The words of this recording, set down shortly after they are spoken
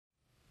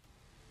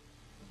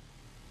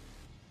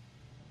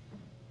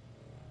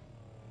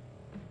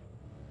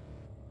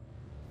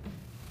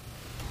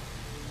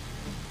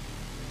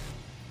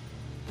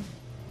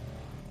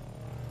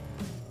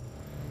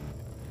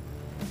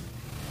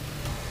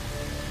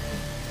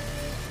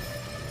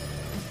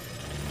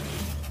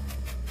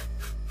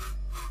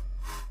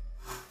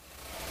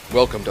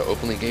Welcome to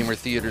Openly Gamer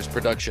Theater's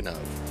production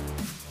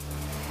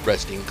of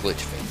Resting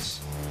Glitchface,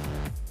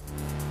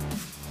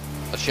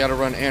 a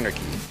Shadowrun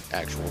Anarchy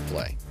actual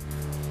play.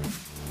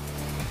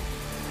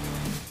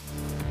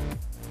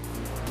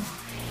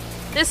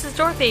 This is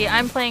Dorothy.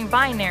 I'm playing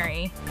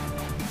Binary.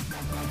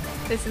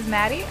 This is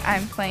Maddie.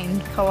 I'm playing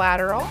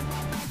Collateral.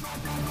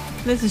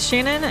 This is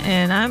Shannon,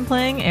 and I'm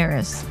playing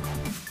Eris.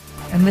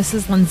 And this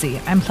is Lindsay.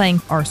 I'm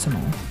playing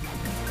Arsenal.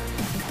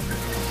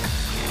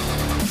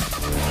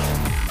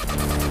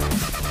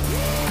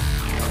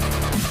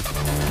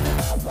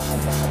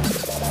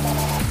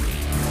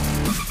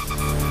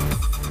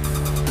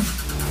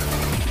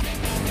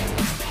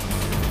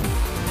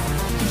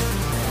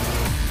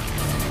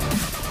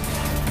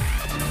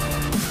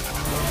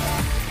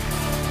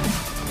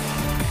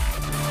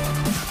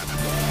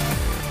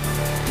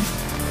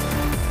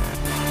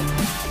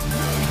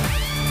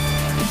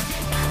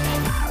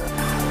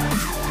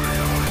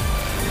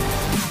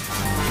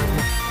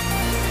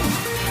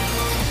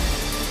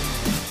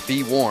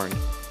 Be warned,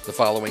 the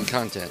following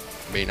content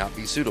may not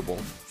be suitable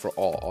for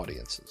all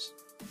audiences.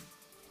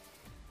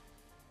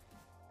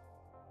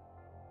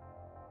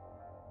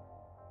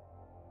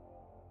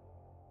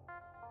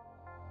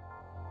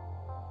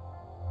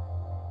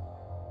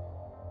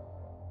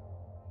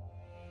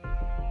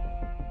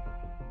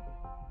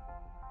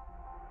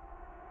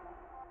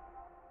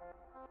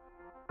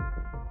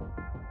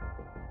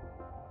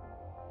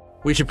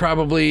 We should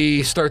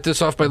probably start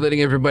this off by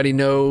letting everybody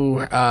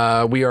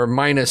know we are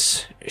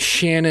minus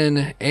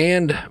Shannon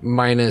and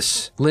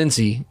minus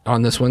Lindsay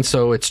on this one,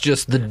 so it's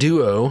just the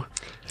duo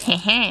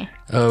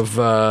of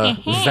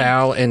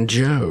Val and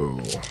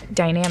Joe.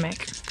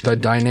 Dynamic. The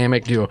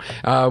dynamic duo.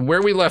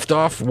 Where we left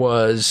off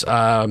was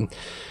Cammy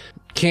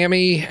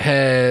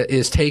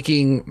is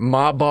taking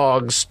Ma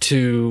Boggs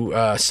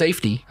to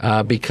safety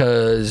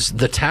because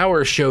the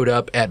tower showed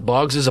up at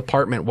Boggs'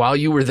 apartment while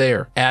you were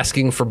there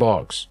asking for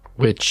Boggs.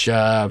 Which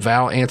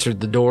Val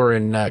answered the door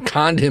and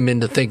conned him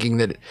into thinking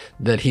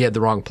that he had the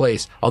wrong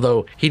place.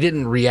 Although he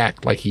didn't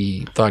react like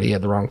he thought he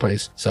had the wrong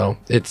place. So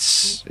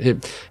it's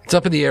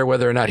up in the air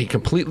whether or not he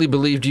completely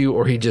believed you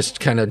or he just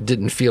kind of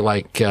didn't feel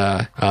like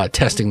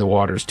testing the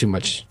waters too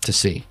much to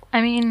see.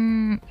 I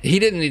mean... He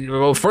didn't...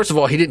 Well, first of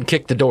all, he didn't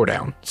kick the door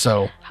down.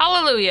 So...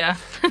 Hallelujah.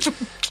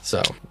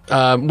 So,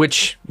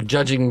 which,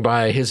 judging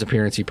by his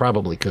appearance, he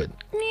probably could.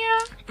 Yeah,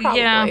 probably.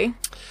 Yeah.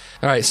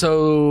 All right,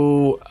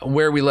 so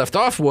where we left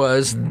off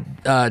was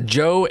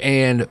Joe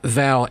and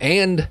Val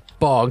and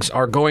Boggs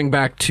are going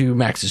back to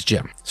Max's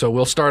gym. So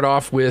we'll start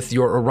off with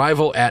your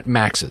arrival at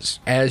Max's.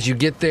 As you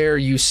get there,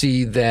 you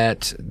see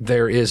that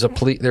there is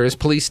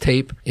police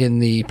tape in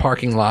the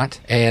parking lot,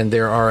 and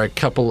there are a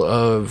couple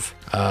of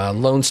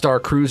Lone Star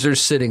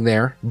cruisers sitting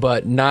there,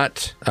 but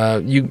not.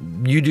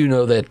 You do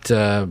know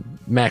that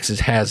Max's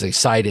has a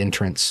side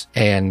entrance,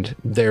 and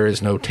there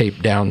is no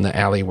tape down the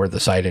alley where the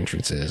side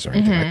entrance is or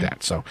anything like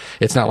that. So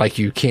it's not like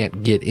you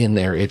can't get in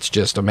there. It's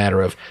just a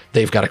matter of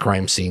they've got a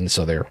crime scene,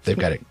 so they've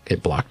got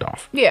it blocked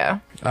off. Yeah.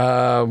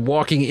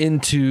 Walking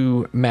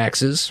into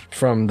Max's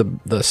from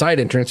the side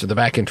entrance or the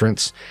back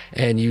entrance,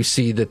 and you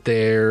see that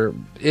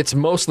it's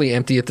mostly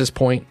empty at this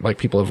point, like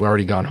people have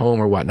already gone home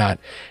or whatnot,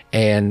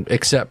 and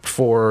except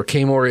for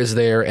Kamor is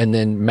there, and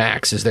then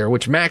Max is there,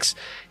 which Max,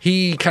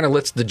 he kind of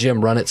lets the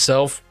gym run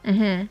itself.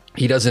 Mm-hmm.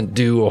 He doesn't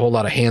do a whole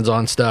lot of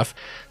hands-on stuff,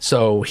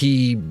 so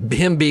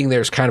him being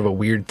there is kind of a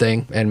weird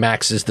thing, and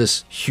Max is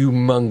this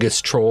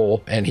humongous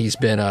troll, and he's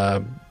been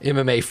a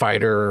MMA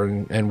fighter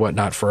and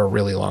whatnot for a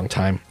really long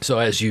time. So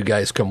as you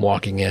guys come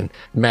walking in,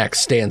 Max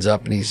stands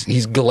up and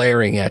he's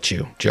glaring at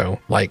you, Joe,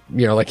 like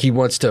he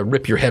wants to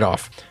rip your head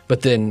off.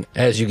 But then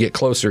as you get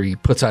closer, he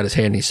puts out his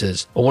hand and he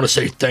says, "I want to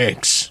say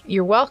thanks."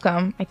 You're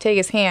welcome. I take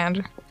his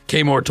hand.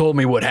 Kamor told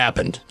me what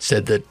happened.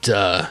 Said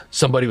that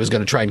somebody was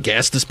going to try and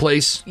gas this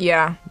place.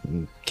 Yeah.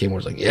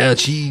 Kamor's like, yeah,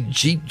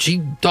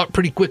 she thought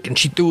pretty quick and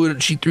she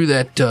threw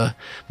that.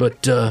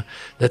 But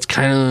that's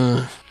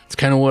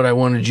kind of what I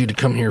wanted you to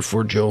come here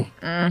for, Joe.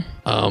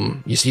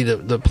 You see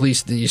the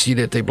police. You see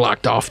that they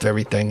blocked off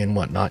everything and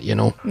whatnot.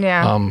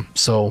 Yeah.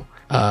 So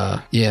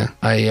yeah,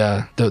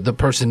 the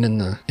person in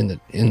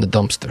the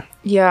dumpster.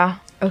 Yeah.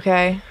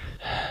 Okay.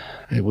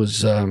 It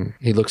was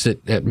he looks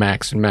at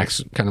Max, and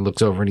Max kind of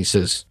looks over and he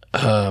says,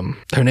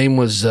 her name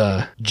was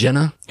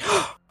Jenna.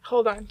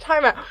 Hold on.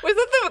 Time out. Was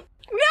it the...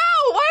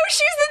 No! Why was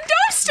she in the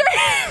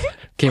dumpster?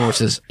 Kamor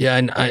says, yeah,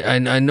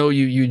 I know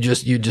you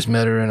just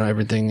met her and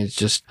everything. It's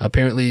just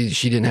apparently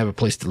she didn't have a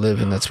place to live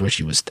and that's where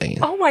she was staying.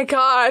 Oh my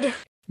god.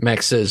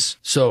 Max says,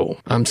 so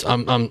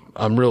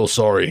I'm real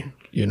sorry,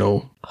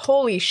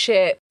 Holy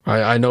shit.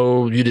 I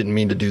know you didn't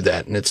mean to do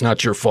that and it's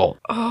not your fault.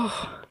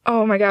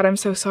 Oh my god, I'm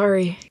so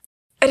sorry.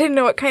 I didn't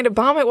know what kind of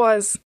bomb it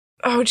was.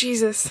 Oh,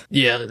 Jesus.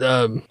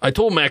 Yeah, I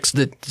told Max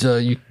that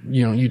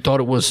you thought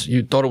it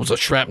was a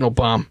shrapnel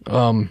bomb,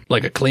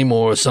 like a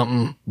claymore or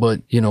something.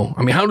 But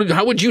I mean,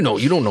 how would you know?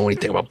 You don't know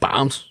anything about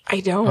bombs. I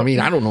don't. I mean,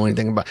 I don't know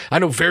anything about. I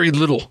know very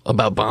little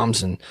about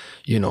bombs, and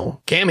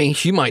Cammy,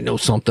 she might know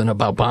something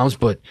about bombs,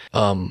 but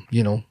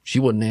she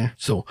wasn't there.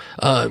 So,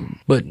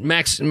 but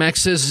Max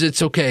says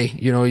it's okay.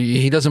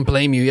 He doesn't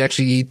blame you.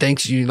 He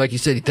thanks you, like you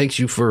said, he thanks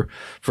you for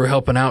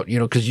helping out.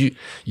 Because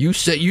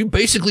you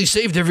basically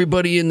saved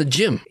everybody in the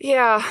gym.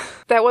 Yeah,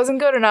 that wasn't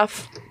good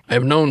enough.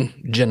 I've known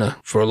Jenna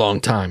for a long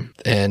time,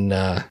 and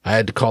I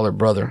had to call her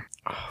brother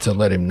to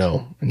let him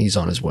know, and he's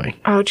on his way.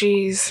 Oh,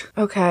 jeez.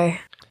 Okay.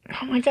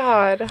 Oh, my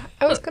God.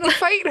 I was going to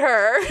fight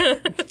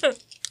her.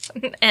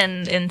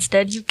 And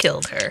instead you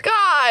killed her.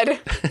 God.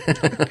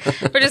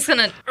 We're just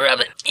gonna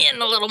rub it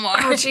in a little more.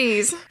 Oh,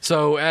 jeez.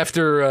 So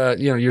after,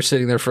 you're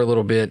sitting there for a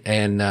little bit,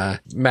 and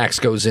Max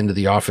goes into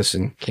the office,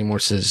 and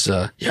Kaymore says,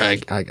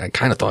 I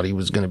kind of thought he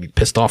was going to be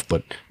pissed off,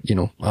 but,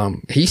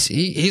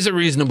 he's a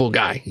reasonable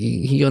guy.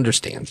 He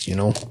understands,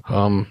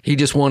 he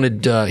just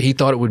wanted, he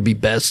thought it would be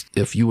best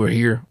if you were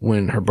here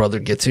when her brother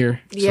gets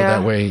here. Yeah.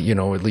 So that way,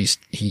 at least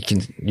he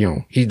can,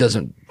 he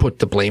doesn't put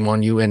the blame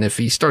on you. And if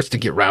he starts to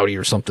get rowdy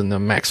or something,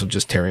 then Max will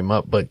just tear him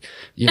up. But,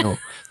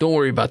 don't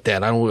worry about that.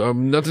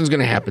 Nothing's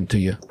going to happen to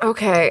you.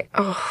 Okay.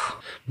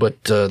 Oh.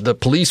 But the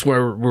police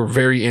were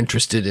very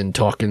interested in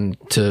talking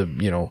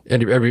to,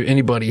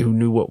 anybody who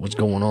knew what was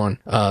going on.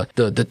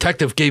 The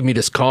detective gave me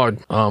this card.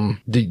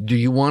 Do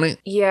you want it?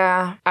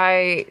 Yeah,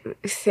 I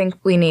think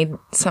we need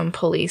some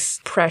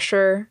police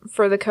pressure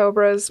for the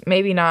Cobras.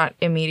 Maybe not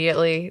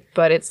immediately,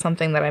 but it's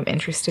something that I'm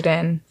interested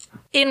in.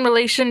 In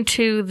relation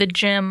to the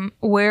gym,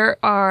 where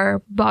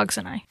are Boggs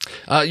and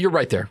I? You're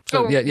right there.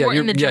 So, Oh, yeah, we're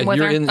in the gym with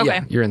her? Okay.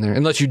 Yeah, you're in there,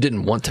 unless you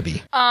didn't want to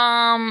be.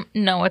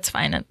 No, it's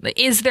fine.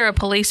 Is there a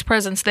police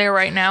presence there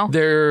right now?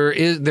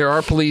 There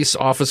are police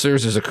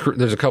officers.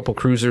 There's a couple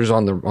cruisers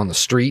on the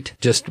street,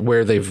 just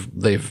where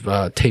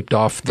they've taped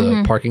off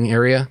the parking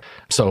area.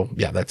 So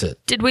yeah, that's it.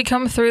 Did we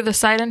come through the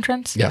side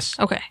entrance? Yes.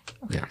 Okay.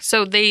 Yeah.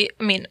 So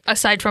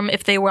aside from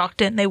if they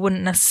walked in, they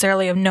wouldn't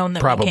necessarily have known that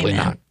we Probably came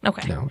not. in.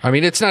 Okay. No, I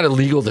mean it's not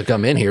illegal to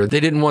come in here. They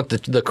didn't want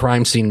the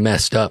crime scene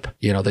messed up.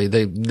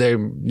 They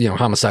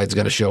homicide's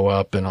going to show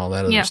up and all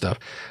that other stuff.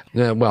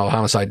 Well,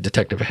 homicide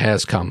detective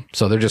has come,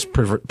 so they're just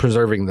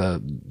preserving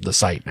the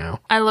site now.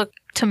 I look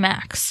to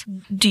Max.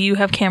 Do you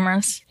have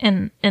cameras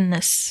in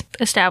this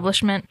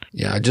establishment?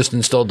 Yeah, I just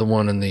installed the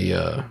one in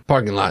the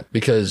parking lot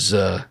because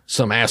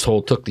some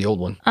asshole took the old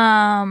one.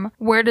 I'm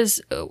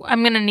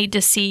going to need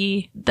to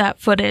see that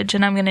footage,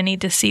 and I'm going to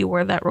need to see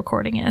where that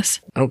recording is.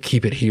 I don't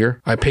keep it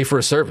here. I pay for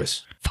a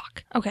service.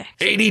 Fuck. Okay.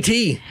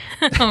 ADT.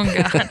 Oh,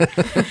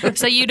 God.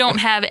 So you don't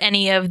have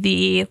any of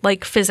the,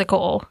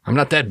 physical... I'm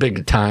not that big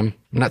a time.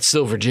 I'm not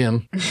Silver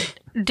Jim.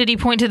 Did he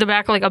point to the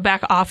back, like a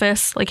back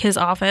office, like his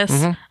office?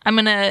 Mm-hmm. I'm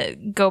going to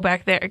go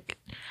back there.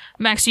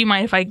 Max, do you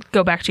mind if I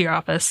go back to your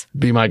office?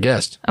 Be my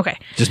guest. Okay.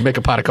 Just make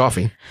a pot of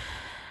coffee.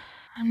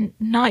 I'm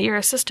not your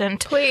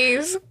assistant.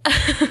 Please.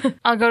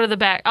 I'll go to the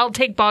back. I'll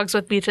take Boggs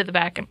with me to the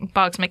back, and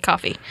Boggs make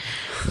coffee.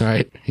 All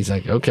right. He's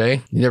like,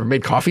 okay. You never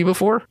made coffee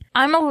before?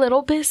 I'm a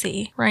little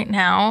busy right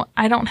now.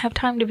 I don't have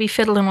time to be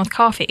fiddling with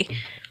coffee.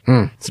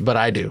 But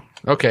I do.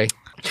 Okay.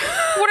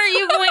 What are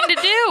you going to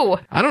do?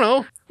 I don't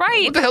know.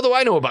 Right. What the hell do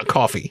I know about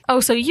coffee? Oh,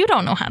 so you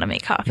don't know how to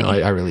make coffee? No,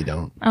 I really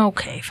don't.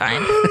 Okay,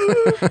 fine.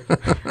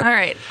 All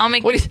right, I'll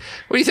make... What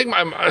do you think?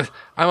 I'm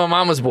a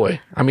mama's boy.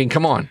 I mean,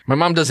 come on. My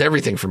mom does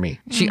everything for me.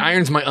 She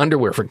irons my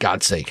underwear, for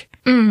God's sake.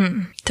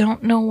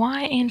 Don't know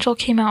why Angel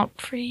came out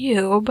for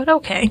you, but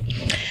okay.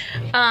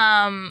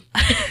 I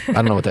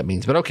don't know what that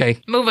means, but okay.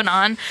 Moving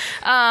on.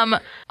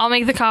 I'll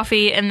make the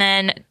coffee, and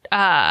then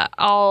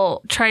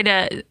I'll try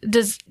to...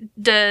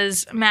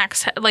 Does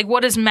Max... what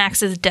does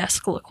Max's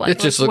desk look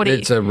like?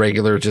 It's a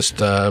regular,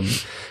 it's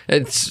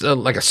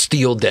like a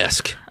steel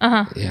desk.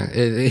 Uh-huh.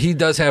 Yeah. He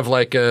does have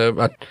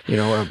a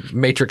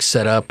matrix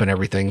set up and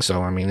everything,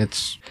 so, I mean,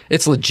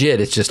 it's legit.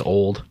 It's just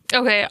old.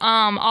 Okay,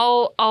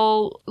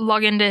 I'll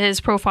log into his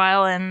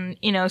profile and,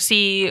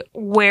 see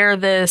where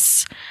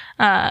this...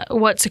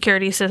 what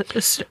security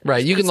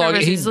right? You can log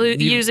in. He's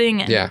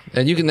using. Yeah,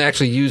 and you can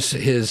actually use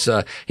his.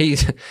 He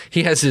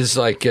has his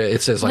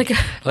it says like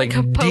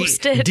a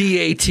Post-it.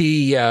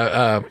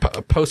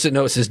 DAT. Post-it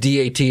note says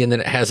DAT, and then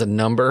it has a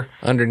number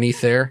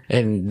underneath there,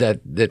 and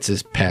that's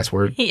his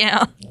password.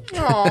 Yeah.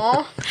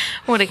 Aww.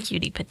 What a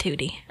cutie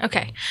patootie.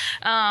 Okay,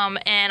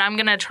 and I'm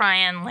gonna try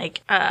and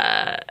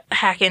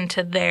hack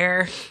into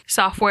their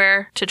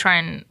software to try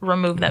and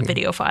remove that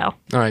video file.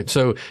 All right,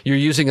 so you're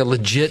using a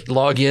legit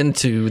login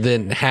to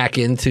then hack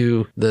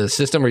into the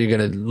system, or are you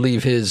going to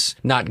leave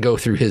not go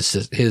through his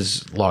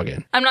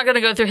login? I'm not going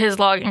to go through his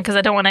login because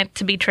I don't want it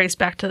to be traced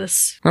back to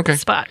this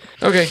spot.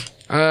 Okay.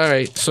 All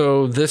right.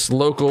 So this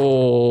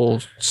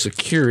local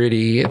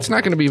security, it's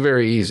not going to be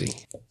very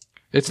easy.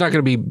 It's not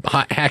going to be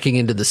hacking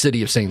into the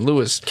city of St.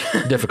 Louis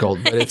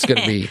difficult, but it's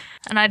going to be.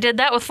 And I did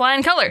that with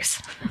flying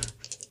colors.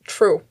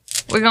 True.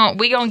 We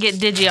gonna get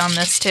digi on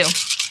this too.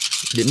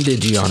 Getting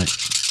digi on it.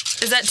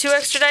 Is that 2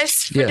 extra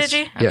dice for yes.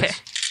 digi? Yes. Okay.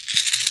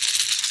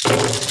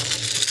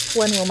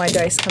 When will my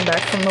dice come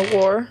back from the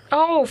war?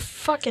 Oh,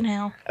 fucking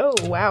hell. Oh,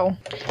 wow.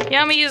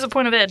 Yeah, I'm gonna use a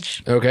point of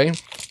edge. Okay.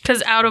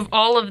 Because out of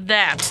all of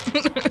that,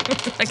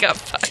 I got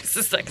 5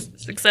 successes.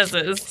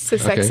 Successes?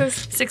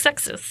 6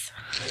 successes.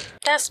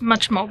 That's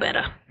much more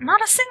better. Not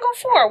a single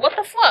 4. What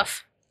the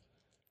fluff?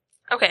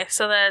 Okay,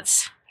 so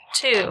that's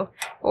 2,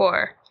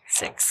 4,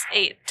 6,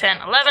 8, 10,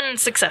 11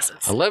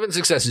 successes. 11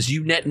 successes.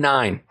 You net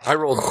 9. I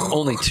rolled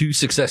only 2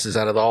 successes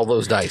out of all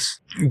those dice.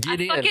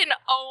 Get in. Fucking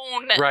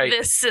own Right.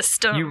 this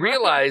system. You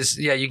realize,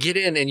 you get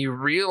in and you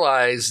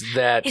realize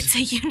that It's a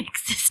Unix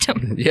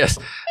system. yes,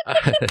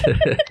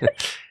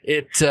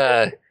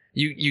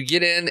 you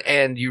get in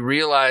and you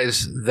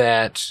realize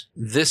that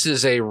this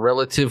is a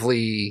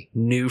relatively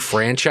new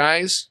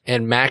franchise,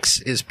 and Max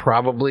is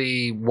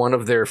probably one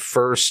of their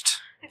first.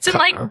 It's in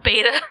like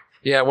beta.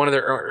 Yeah, one of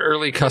their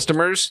early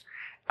customers.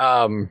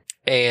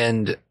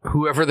 And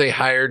whoever they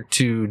hired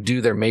to do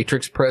their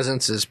Matrix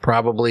presence is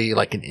probably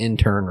like an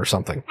intern or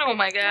something, Oh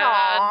my god.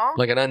 Aw.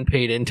 like an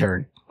unpaid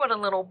intern. What a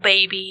little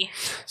baby.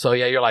 So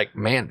yeah, you're like,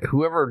 man,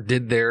 whoever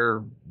did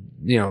their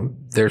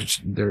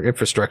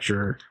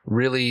infrastructure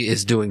really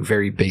is doing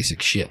very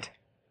basic shit.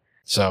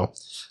 So,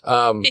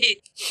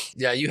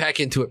 yeah, you hack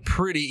into it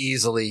pretty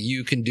easily.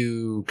 You can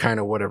do kind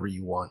of whatever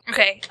you want.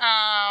 Okay,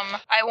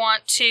 I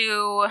want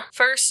to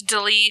first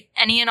delete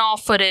any and all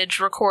footage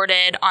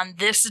recorded on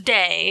this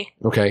day.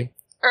 Okay.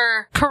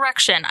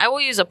 Correction, I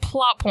will use a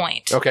plot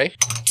point Okay.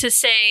 to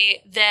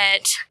say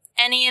that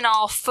any and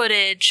all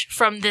footage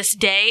from this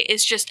day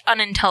is just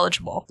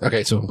unintelligible.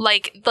 Okay. So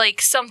Like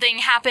something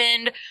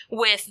happened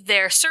with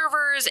their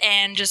servers,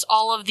 and just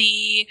all of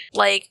the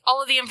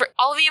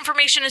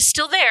information is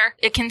still there.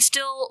 It can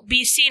still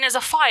be seen as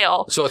a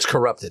file. it's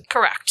corrupted.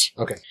 Correct.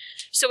 Okay.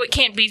 So it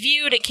can't be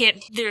viewed.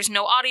 There's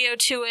no audio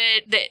to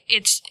it.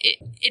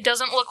 It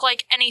doesn't look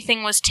like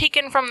anything was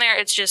taken from there.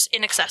 It's just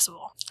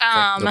inaccessible.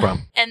 No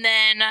problem. And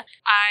then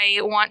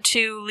I want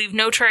to leave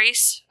no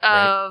trace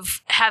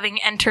of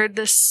having entered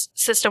this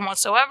system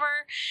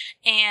whatsoever.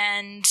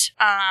 And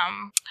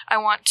I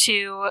want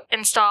to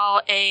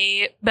install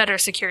a better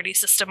security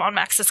system on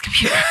Max's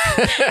computer.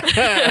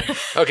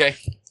 Okay.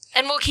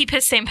 And we'll keep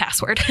his same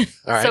password All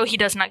right. so he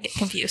does not get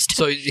confused.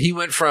 So he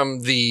went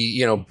from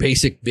the,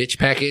 basic bitch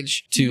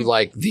package to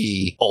like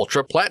the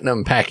ultra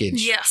platinum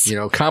package. Yes.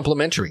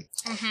 Complimentary.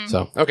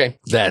 So, okay.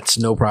 That's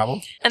no problem.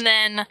 And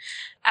then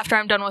after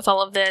I'm done with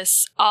all of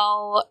this,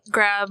 I'll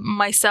grab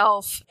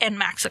myself and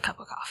Max a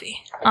cup of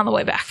coffee on the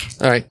way back.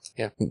 All right.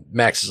 Yeah.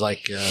 Max is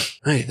like,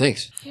 hey,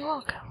 thanks. You're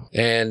welcome.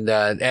 And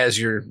as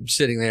you're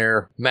sitting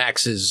there,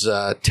 Max is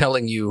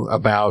telling you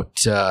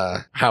about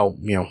how,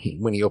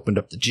 when he opened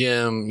up the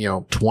gym,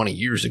 20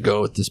 years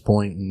ago at this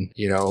point, and,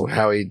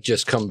 how he'd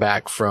just come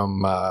back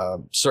from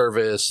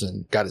service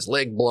and got his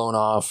leg blown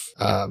off,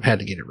 had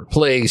to get it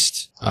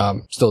replaced.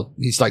 Still,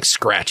 he's like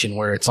scratching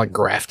where it's like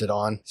grafted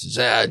on. He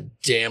says,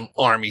 damn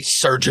army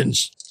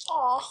surgeons.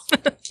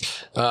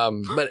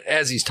 But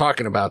as he's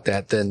talking about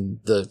that, then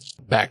the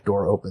back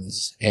door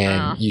opens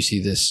and you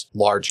see this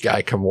large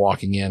guy come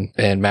walking in,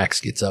 and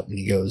Max gets up and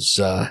he goes,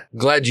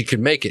 glad you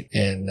could make it.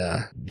 And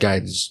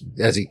guy,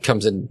 as he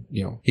comes in,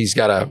 he's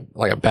got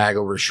a bag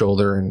over his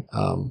shoulder, and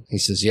he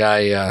says,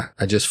 yeah,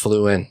 I just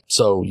flew in.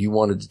 So you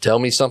wanted to tell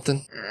me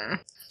something?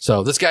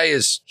 So this guy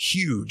is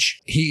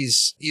huge.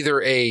 He's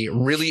either a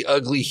really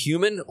ugly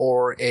human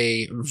or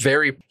a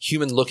very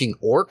human-looking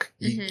orc.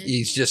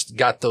 He's just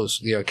got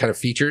those, kind of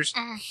features.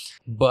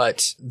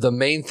 But the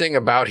main thing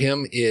about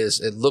him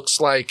is it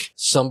looks like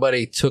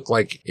somebody took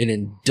like an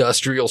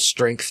industrial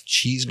strength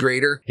cheese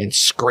grater and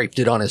scraped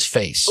it on his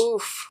face.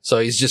 Oof. So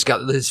he's just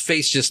got, his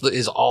face just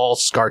is all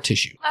scar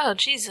tissue. Oh,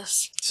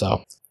 Jesus.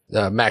 So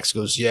Max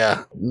goes,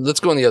 yeah, let's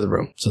go in the other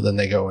room. So then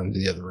they go into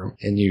the other room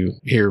and you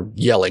hear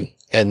yelling.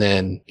 And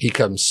then he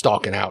comes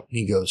stalking out and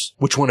he goes,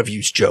 which one of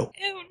you's Joe?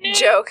 Oh, no.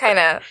 Joe kind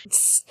of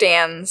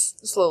stands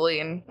slowly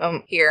and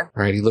here.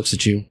 All right, he looks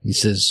at you. He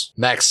says,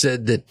 Max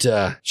said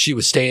that she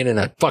was staying in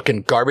a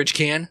fucking garbage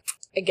can.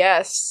 I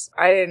guess.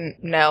 I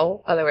didn't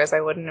know. Otherwise, I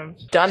wouldn't have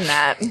done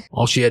that.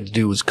 All she had to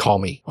do was call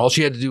me. All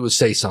she had to do was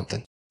say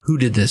something. Who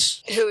did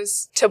this?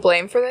 Who's to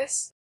blame for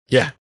this?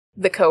 Yeah.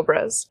 The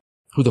Cobras.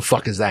 Who the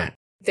fuck is that?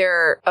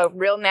 They're a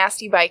real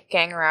nasty bike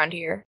gang around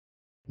here.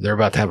 They're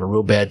about to have a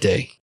real bad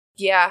day.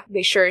 Yeah,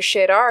 they sure as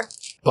shit are.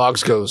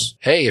 Boggs goes,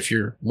 hey, if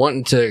you're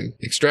wanting to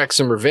extract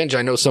some revenge,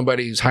 I know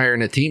somebody who's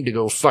hiring a team to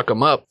go fuck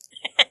them up.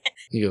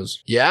 He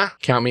goes, yeah,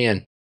 count me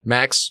in.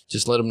 Max,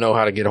 just let him know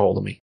how to get a hold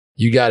of me.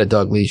 You got it,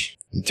 Dougleash.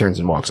 He turns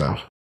and walks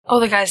off. Oh,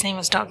 the guy's name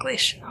was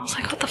Dougleash. I was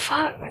like, what the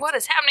fuck? What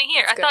is happening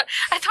here? I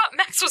thought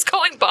Max was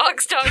calling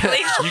Boggs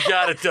Dougleash. You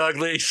got it,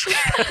 Dougleash.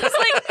 I was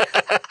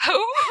like,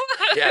 who?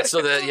 Yeah,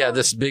 so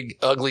this big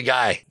ugly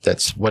guy.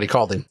 That's what he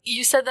called him.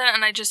 You said that,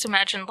 and I just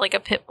imagined like a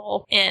pit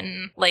bull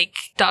in like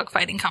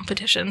dogfighting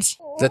competitions.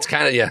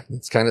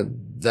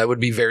 That would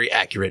be very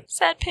accurate.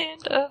 Sad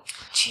panda.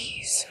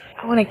 Jeez.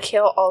 I want to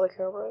kill all the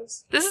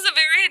Cobras. This is a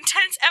very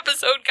intense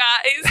episode,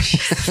 guys.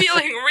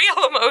 Feeling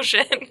real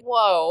emotion.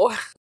 Whoa.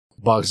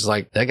 Boggs is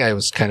like, that guy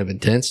was kind of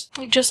intense.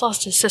 He just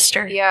lost his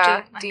sister.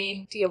 Yeah. I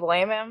mean, Do you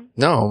blame him?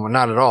 No,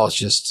 not at all. It's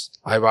just,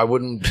 I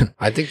wouldn't,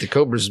 I think the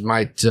Cobras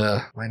might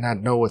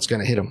not know what's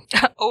going to hit them.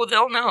 oh,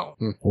 they'll know.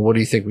 Well, what do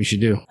you think we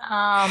should do?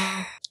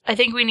 I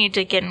think we need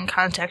to get in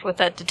contact with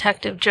that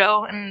detective,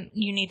 Joe, and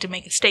you need to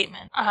make a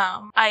statement.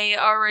 I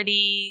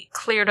already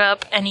cleared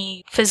up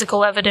any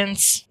physical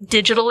evidence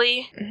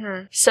digitally,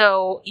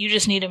 so you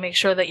just need to make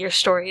sure that your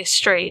story is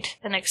straight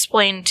and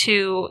explain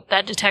to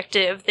that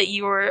detective that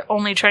you were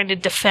only trying to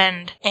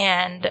defend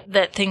and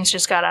that things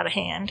just got out of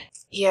hand.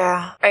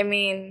 Yeah. I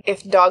mean,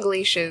 if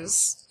Dogleash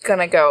is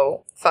gonna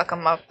go fuck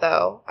them up,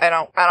 though, I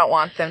don't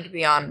want them to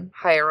be on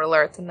higher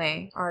alert than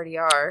they already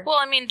are. Well,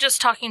 I mean, just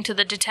talking to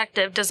the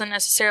detective doesn't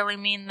necessarily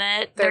mean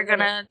that they're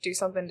gonna do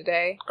something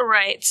today.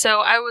 Right.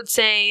 So I would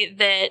say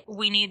that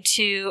we need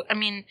to, I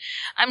mean,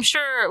 I'm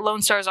sure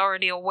Lone Star's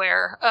already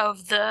aware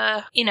of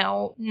the,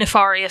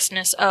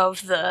 nefariousness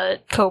of the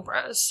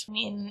Cobras. I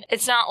mean,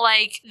 it's not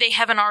like they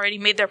haven't already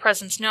made their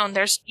presence known.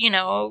 There's,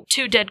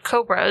 2 dead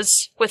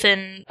Cobras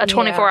within a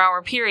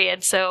 24-hour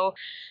period. So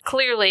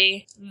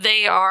clearly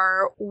they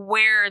are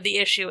where the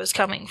issue is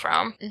coming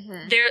from.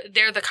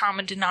 They're the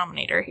common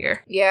denominator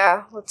here.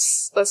 Yeah,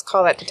 let's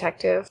call that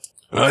detective.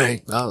 All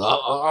right,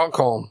 I'll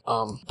call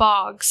him.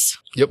 Boggs.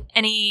 Yep.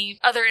 Any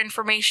other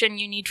information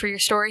you need for your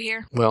story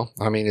here? Well,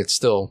 I mean, it's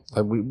still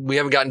we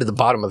haven't gotten to the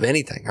bottom of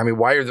anything. I mean,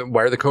 why'd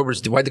the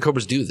Cobras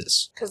do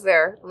this? Because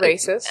they're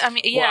racist. I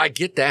mean, yeah. Well, I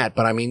get that,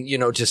 but I mean,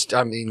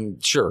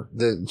 sure,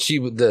 the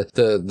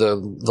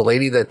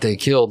lady that they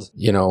killed,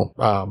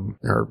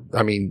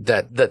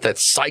 that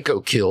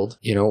psycho killed,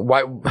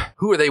 why?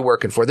 Who are they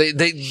working for?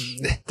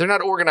 They're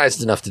not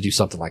organized enough to do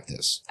something like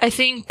this. I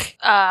think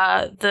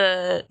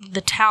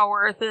the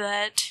tower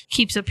that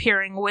keeps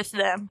appearing with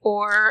them,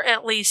 or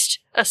at least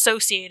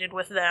associated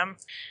with them,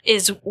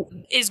 is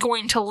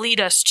going to lead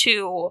us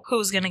to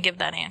who's going to give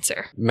that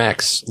answer.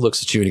 Max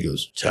looks at you and he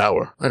goes,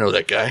 "Tower, I know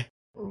that guy.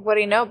 What do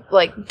you know?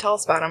 Like, tell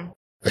us about him.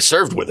 I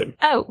served with him."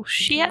 Oh,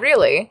 shit.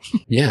 Really?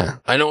 Yeah,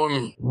 I know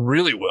him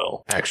really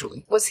well,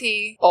 actually. Was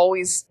he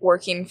always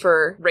working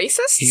for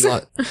racists?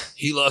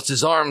 He lost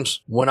his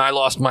arms when I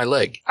lost my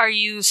leg. Are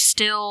you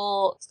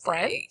still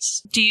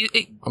Friends? Do you?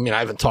 I mean, I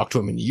haven't talked to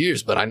him in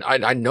years, but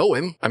I know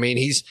him. I mean,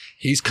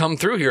 he's come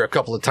through here a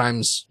couple of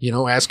times,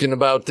 asking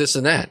about this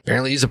and that.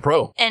 Apparently, he's a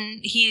pro. And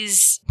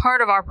he's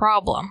part of our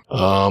problem.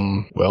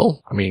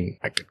 Well, I mean,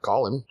 I could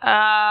call him.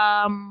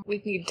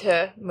 We need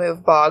to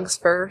move Boggs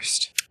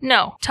first.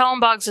 No, tell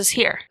him Boggs is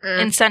here.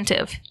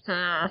 Incentive.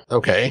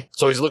 Okay,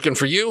 so he's looking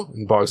for you?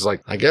 And Boggs is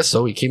like, I guess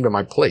so. He came to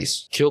my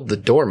place, killed the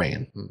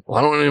doorman. Well,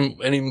 I don't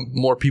want any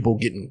more people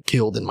getting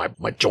killed in my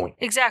joint.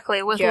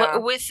 Exactly. With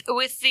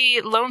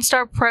the Lone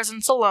Star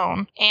presence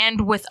alone,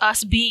 and with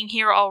us being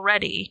here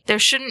already, there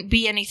shouldn't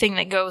be anything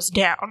that goes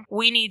down.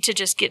 We need to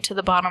just get to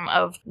the bottom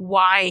of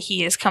why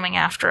he is coming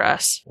after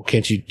us. Well,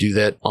 can't you do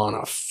that on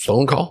a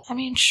phone call? I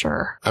mean,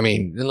 sure. I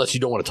mean, unless you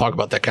don't want to talk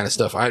about that kind of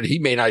stuff. He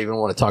may not even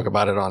want to talk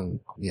about it on,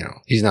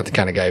 he's not the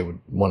kind of guy who would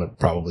want to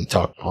probably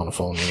talk on the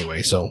phone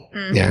anyway. So,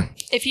 yeah.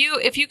 If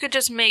you could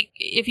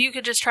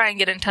just try and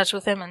get in touch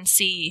with him and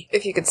see.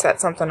 If you could set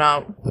something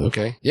up.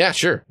 Okay. Yeah,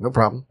 sure. No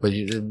problem. But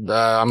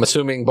I'm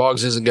assuming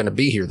Boggs isn't going to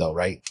be here though,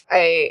 right?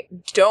 I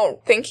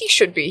don't think he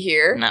should be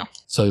here. No.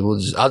 So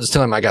I'll just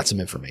tell him I got some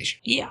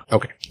information. Yeah.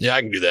 Okay. Yeah,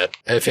 I can do that.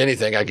 If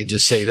anything, I could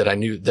just say that I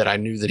knew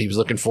that he was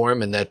looking for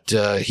him and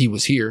that he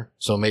was here.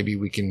 So maybe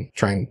we can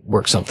try and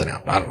work something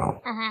out. I don't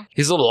know.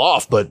 He's a little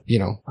off, but I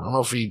don't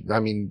know if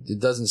it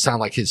doesn't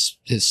sound like his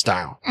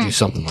style to do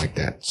something like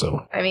that.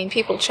 So I mean,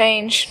 people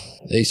change.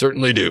 they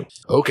certainly do.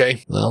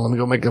 Okay. Well, let me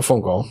go make a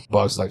phone call.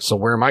 Boggs like, so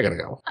where am I going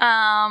to go?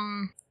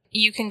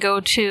 You can go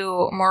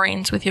to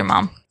Maureen's with your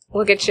mom.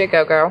 We'll get you a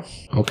go-go.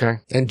 Okay.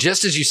 And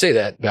just as you say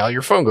that, Val,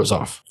 your phone goes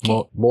off.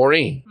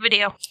 Maureen.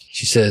 Video.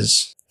 She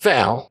says,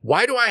 Val,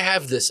 why do I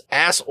have this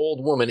ass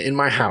old woman in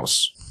my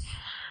house?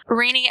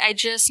 Rainey, I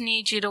just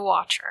need you to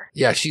watch her.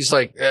 Yeah, she's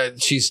like,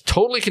 she's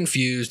totally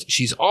confused.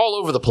 She's all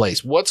over the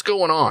place. What's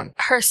going on?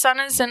 Her son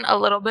is in a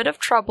little bit of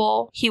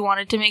trouble. He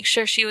wanted to make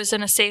sure she was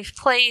in a safe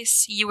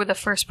place. You were the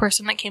first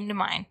person that came to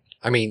mind.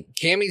 I mean,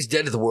 Cammie's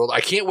dead to the world.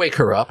 I can't wake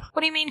her up. What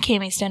do you mean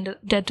Cammie's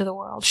dead to the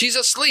world? She's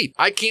asleep.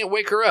 I can't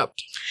wake her up.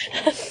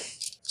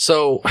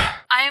 So,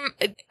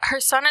 her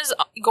son is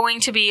going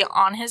to be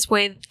on his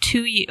way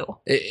to you.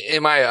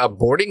 Am I a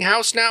boarding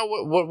house now?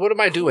 What am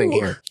I doing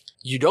here?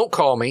 You don't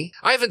call me.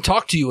 I haven't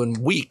talked to you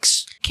in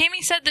weeks.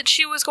 Cammie said that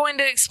she was going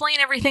to explain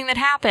everything that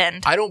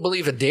happened. I don't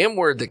believe a damn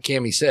word that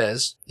Cammie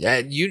says.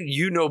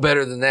 You know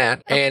better than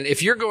that. And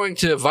if you're going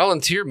to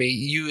volunteer me,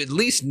 you at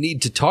least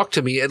need to talk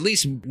to me, at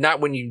least not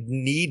when you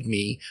need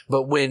me,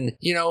 but when,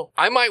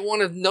 I might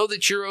want to know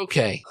that you're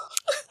okay.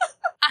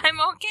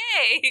 I'm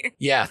okay.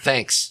 Yeah,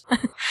 thanks.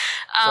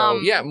 So,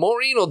 yeah,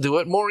 Maureen will do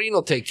it. Maureen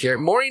will take care.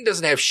 Maureen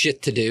doesn't have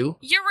shit to do.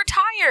 You're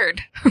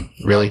retired.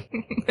 Really?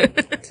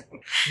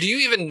 Do you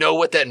even know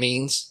what that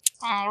means?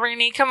 Oh,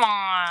 Rainey, come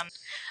on.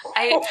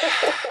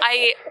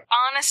 I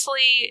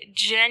honestly,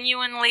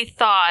 genuinely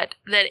thought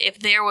that if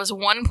there was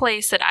one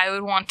place that I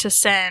would want to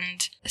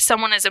send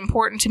someone as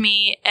important to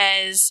me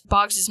as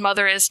Boggs'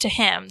 mother is to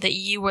him, that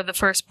you were the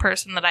first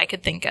person that I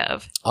could think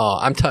of. Oh,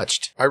 I'm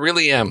touched. I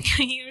really am.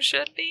 You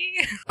should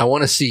be. I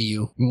want to see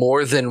you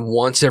more than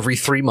once every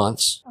 3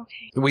 months.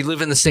 Okay. We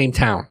live in the same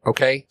town,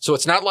 okay? So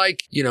it's not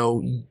like,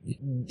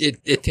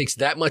 it takes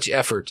that much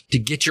effort to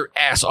get your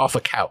ass off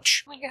a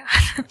couch. Oh my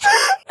god.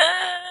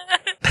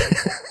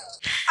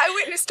 I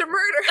witnessed a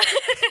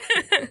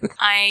murder.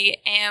 I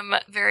am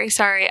very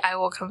sorry. I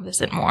will come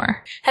visit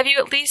more. Have you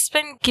at least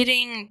been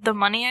getting the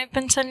money I've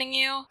been sending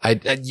you?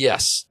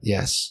 Yes.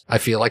 I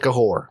feel like a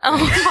whore. Oh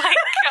my god.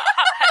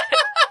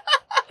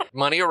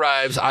 Money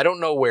arrives. I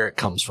don't know where it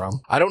comes from.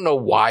 I don't know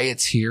why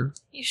it's here.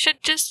 You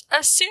should just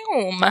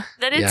assume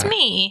that it's Yeah.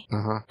 me.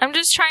 Uh-huh. I'm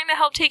just trying to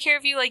help take care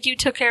of you like you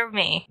took care of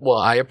me. Well,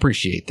 I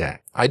appreciate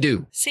that. I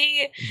do.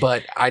 See?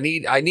 But I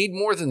need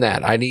more than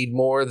that. I need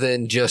more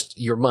than just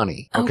your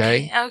money,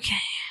 okay? Okay.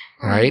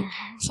 All right?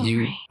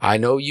 Sorry. I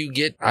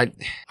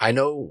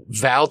know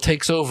Val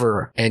takes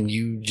over and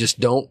you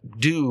just don't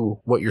do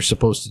what you're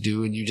supposed to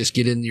do and you just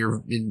get in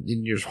your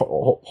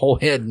whole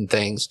head and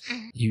things.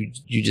 Mhm.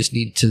 You just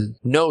need to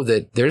know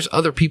that there's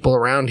other people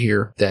around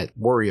here that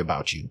worry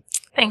about you.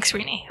 Thanks,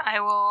 Rini. I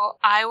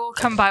will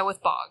come by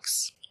with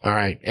Boggs. All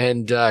right.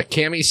 And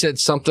Cammie said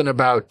something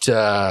about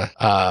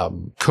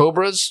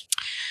cobras.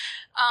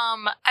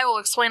 I will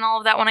explain all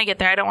of that when I get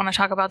there. I don't want to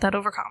talk about that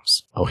over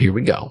comms. Oh, here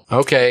we go.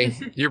 Okay.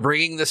 You're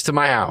bringing this to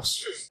my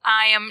house.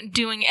 I am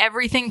doing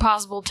everything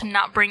possible to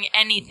not bring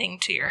anything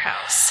to your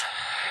house.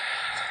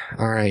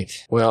 All right.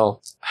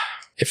 Well,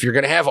 if you're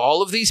going to have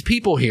all of these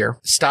people here,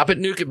 stop at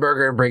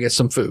Nukenberger and bring us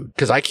some food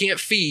because I can't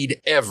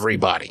feed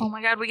everybody. Oh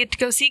my god, we get to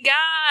go see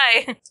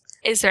Guy.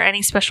 Is there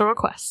any special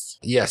requests?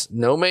 Yes.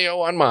 No mayo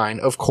on mine,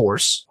 of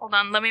course. Hold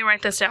on, let me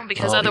write this down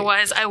because Oh,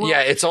 otherwise I will Yeah,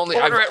 it's only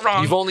order it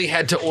wrong. You've only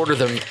had to order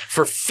them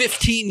for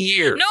 15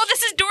 years. No,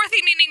 this is Dorothy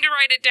needing to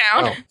write it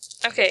down.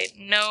 Okay,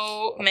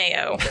 no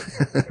mayo.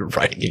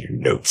 Writing in your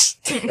notes.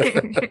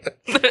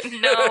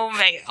 No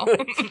mayo.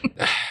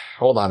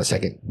 Hold on a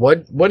second.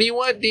 What do you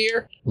want,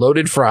 dear?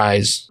 Loaded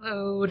fries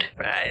Load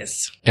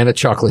fries. and a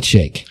chocolate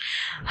shake.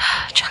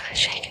 Chocolate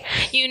shake.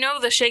 You know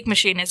the shake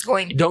machine is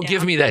going to be Don't down.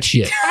 give me that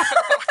shit.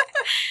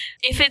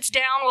 If it's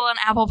down, will an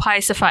apple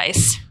pie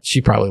suffice? She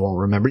probably won't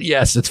remember.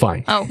 Yes, it's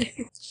fine. Oh.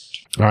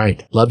 All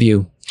right. Love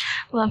you.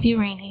 Love you,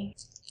 Rainy.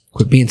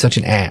 Quit being such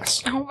an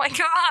ass. Oh my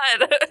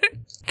god.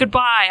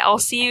 Goodbye. I'll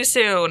see you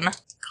soon.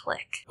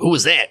 Click. Who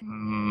was that?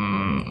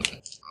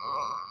 Mm.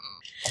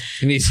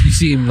 And you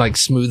see him like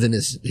smoothing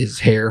his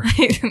hair.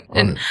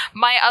 And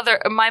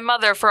my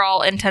mother, for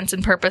all intents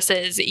and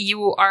purposes,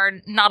 you are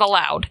not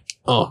allowed.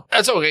 Oh,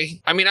 that's okay.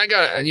 I mean, I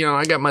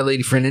got my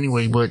lady friend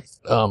anyway, but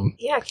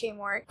Yeah,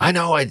 Kmart. I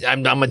know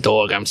I'm a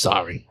dog. I'm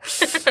sorry.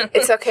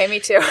 It's okay, me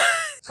too.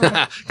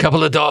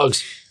 Couple of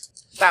dogs.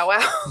 Bow wow.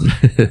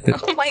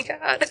 Oh my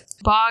god.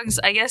 Boggs,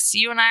 I guess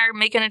you and I are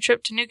making a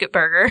trip to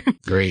Nugetburger.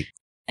 Great.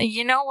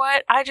 You know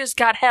what? I just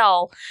got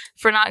hell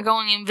for not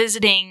going and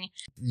visiting.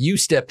 You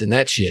stepped in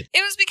that shit.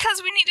 It was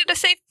because we needed a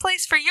safe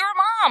place for your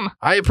mom.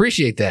 I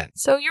appreciate that.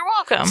 So you're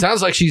welcome.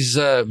 Sounds like she's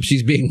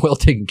being well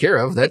taken care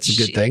of. That's a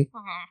good She- thing.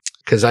 Mhm.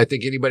 Because I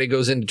think anybody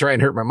goes in to try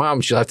and hurt my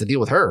mom, she'll have to deal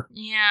with her.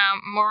 Yeah,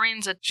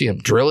 Maureen's She a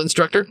drill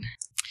instructor?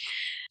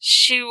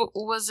 she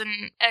was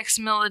an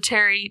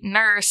ex-military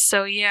nurse,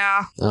 so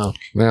yeah. Oh,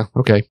 yeah,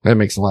 okay. That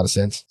makes a lot of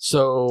sense.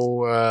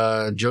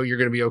 So, Joe, you're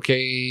going to be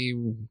okay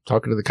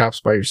talking to the cops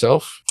by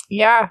yourself?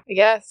 Yeah, I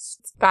guess.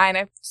 It's fine.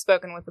 I've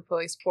spoken with the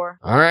police before.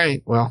 All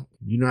right. Well,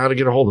 you know how to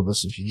get a hold of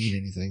us if you need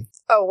anything.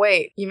 Oh,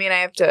 wait. You mean I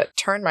have to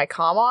turn my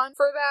comm on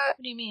for that?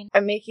 What do you mean?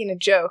 I'm making a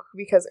joke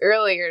because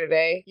earlier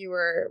today you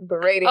were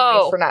berating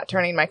Oh. me for not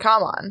turning my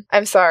comm on.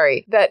 I'm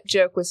sorry. That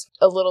joke was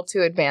a little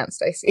too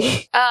advanced, I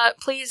see.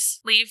 Please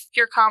leave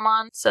your comm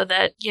on so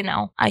that,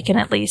 I can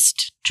at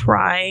least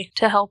try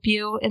to help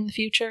you in the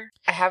future.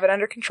 I have it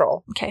under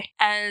control. Okay.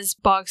 As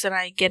Boggs and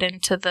I get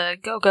into the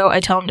go-go, I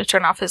tell him to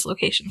turn off his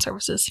location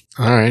services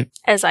All right.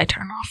 as I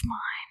turn off mine.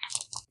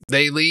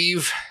 They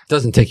leave.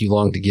 Doesn't take you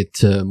long to get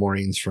to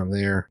Maureen's from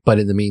there. But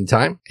in the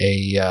meantime,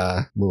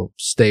 we'll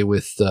stay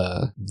with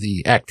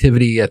the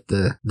activity at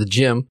the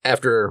gym.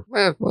 After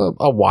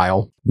a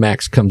while,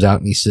 Max comes out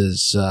and he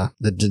says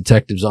the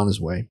detective's on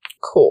his way.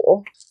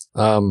 Cool.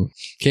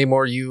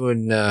 K-More, you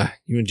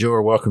and Joe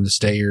are welcome to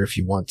stay here if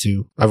you want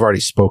to. I've already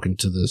spoken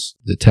to this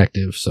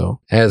detective. So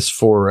as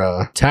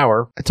for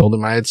Tower, I told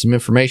him I had some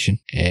information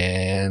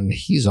and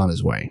he's on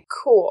his way.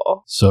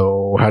 Cool.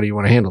 So how do you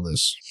want to handle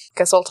this?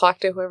 Guess I'll talk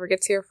to whoever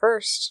gets here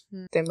first.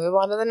 Then move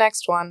on to the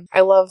next one.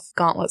 I love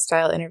gauntlet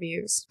style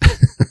interviews.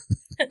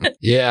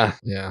 Yeah.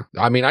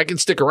 I mean, I can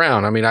stick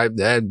around. I mean, as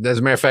a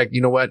matter of fact,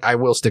 you know what? I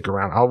will stick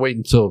around. I'll wait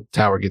until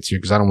Tower gets here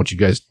because I don't want you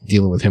guys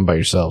dealing with him by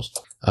yourselves.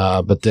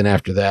 But then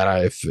after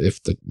that, if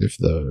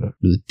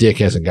the dick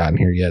hasn't gotten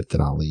here yet,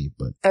 then I'll leave.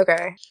 But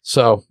Okay.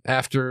 so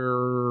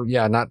after,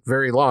 not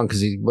very long,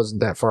 because he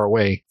wasn't that far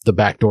away, the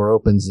back door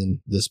opens and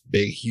this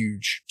big,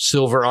 huge,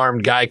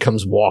 silver-armed guy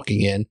comes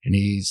walking in. And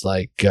he's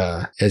like,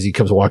 as he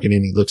comes walking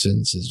in, he looks in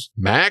and says,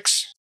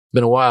 Max,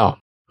 been a while.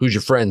 Who's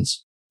your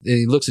friends? And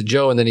he looks at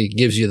Joe and then he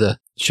gives you the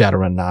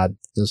Shadowrun nod.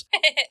 He goes,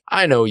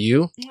 I know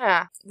you.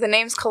 Yeah. The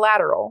name's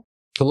Collateral.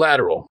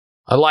 Collateral.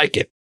 I like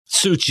it.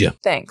 Suits you.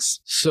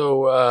 Thanks.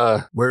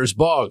 So, where's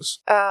Boggs?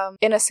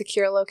 In a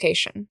secure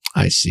location.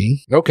 I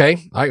see.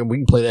 Okay. We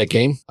can play that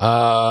game.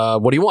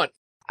 What do you want?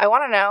 I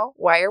want to know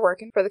why you're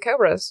working for the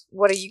Cobras.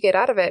 What do you get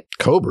out of it?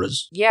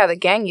 Cobras? Yeah, the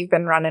gang you've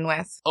been running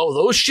with. Oh,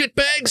 those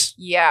shitbags?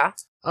 Yeah.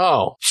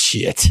 Oh,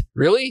 shit.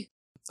 Really?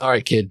 All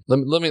right, kid. Let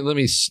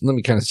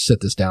me kind of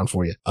set this down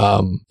for you.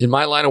 In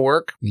my line of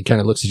work, he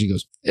kind of looks at you and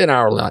goes, in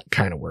our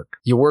kind of work,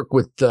 you work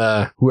with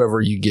whoever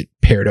you get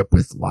paired up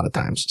with a lot of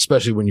times,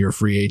 especially when you're a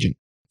free agent.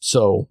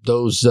 So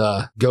those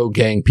Go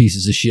Gang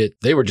pieces of shit,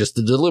 they were just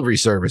the delivery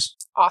service.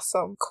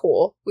 Awesome.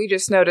 Cool. We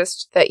just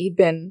noticed that you'd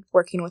been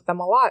working with them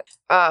a lot.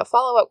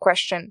 Follow-up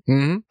question.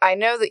 Mm-hmm. I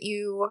know that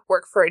you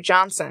work for a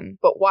Johnson,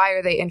 but why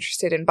are they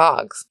interested in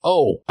Boggs?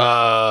 Oh,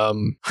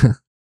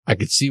 I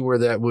could see where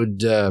that would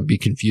be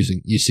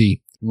confusing. You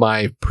see,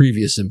 my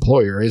previous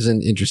employer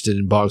isn't interested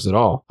in Boggs at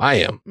all. I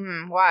am.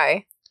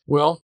 Why?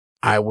 Well,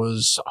 I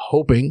was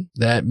hoping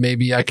that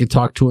maybe I could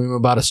talk to him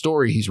about a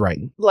story he's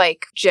writing.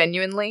 Like,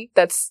 genuinely?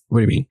 That's... What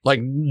do you mean?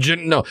 Like,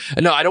 no,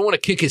 I don't want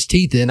to kick his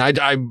teeth in. I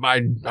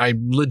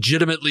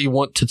legitimately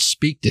want to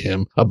speak to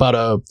him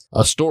about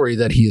a story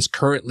that he is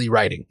currently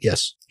writing.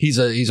 Yes, he's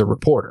a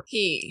reporter.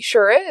 He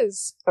sure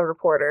is a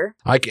reporter.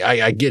 I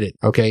get it.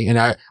 Okay. And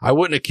I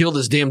wouldn't have killed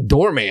this damn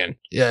doorman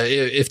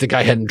if the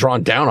guy hadn't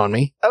drawn down on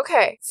me.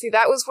 Okay. See,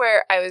 that was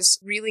where I was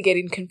really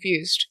getting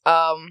confused.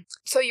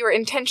 So your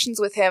intentions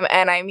with him,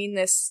 and I mean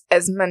this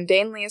as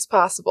mundanely as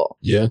possible,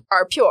 Yeah.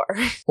 are pure.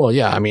 Well,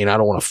 yeah. I mean, I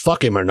don't want to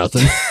fuck him or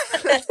nothing.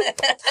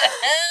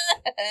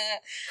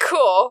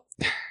 Cool.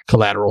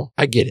 Collateral.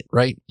 I get it,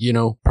 right? You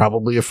know,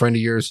 probably a friend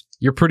of yours.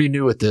 You're pretty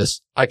new at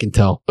this. I can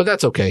tell. But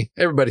that's okay.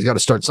 Everybody's got to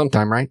start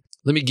sometime, right?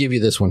 Let me give you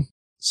this one.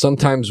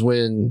 Sometimes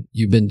when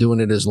you've been doing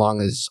it as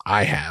long as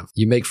I have,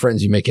 you make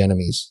friends, you make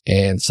enemies.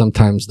 And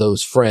sometimes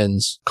those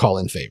friends call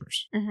in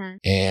favors. Mm-hmm.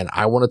 And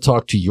I want to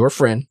talk to your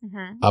friend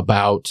Mm-hmm.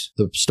 about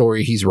the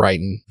story he's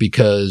writing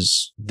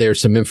because there's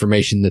some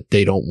information that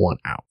they don't want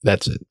out.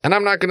 That's it. And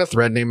I'm not going to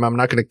threaten him. I'm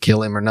not going to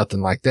kill him or nothing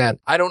like that.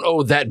 I don't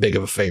owe that big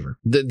of a favor.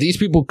 These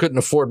people couldn't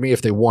afford me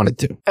if they wanted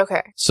to.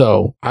 Okay.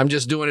 So I'm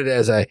just doing it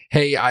as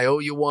hey, I owe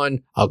you one.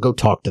 I'll go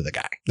talk to the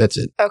guy. That's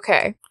it.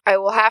 Okay. I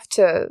will have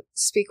to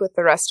speak with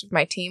the rest of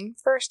my team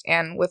first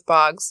and with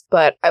Boggs,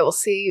 but I will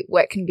see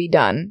what can be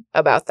done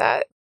about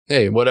that.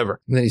 Hey,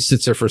 whatever. And then he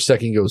sits there for a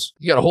second and goes,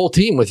 you got a whole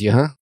team with you,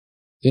 huh?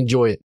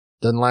 Enjoy it.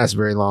 Doesn't last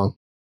very long.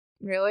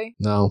 Really?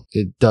 No,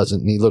 it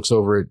doesn't. And he looks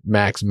over at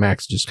Max.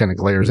 Max just kind of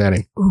glares at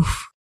him.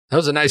 Oof. That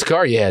was a nice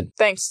car you had.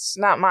 Thanks.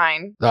 Not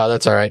mine. Oh,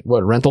 that's all right.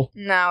 What, rental?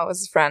 No, it was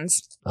his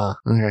friend's.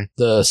 Okay.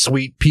 The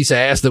sweet piece of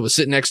ass that was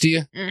sitting next to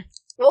you?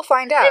 We'll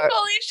find If out.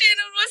 only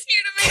Shannon was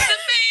here to make the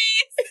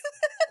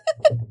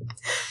face.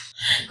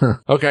 Huh.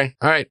 Okay.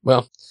 All right.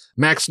 Well,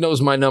 Max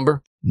knows my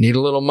number. Need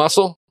a little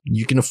muscle?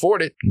 You can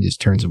afford it. He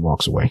just turns and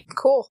walks away.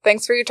 Cool.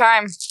 Thanks for your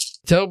time.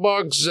 Tell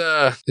Boggs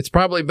it's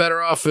probably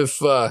better off if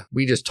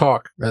we just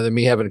talk rather than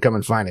me having to come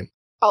and find him.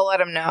 I'll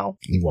let him know.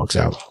 He walks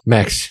out.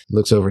 Max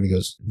looks over and he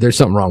goes, there's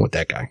something wrong with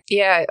that guy.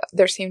 Yeah,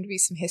 there seemed to be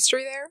some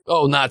history there.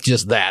 Oh, not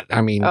just that. I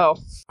mean, Oh,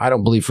 I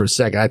don't believe for a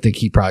second. I think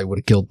he probably would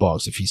have killed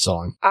Boggs if he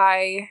saw him.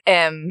 I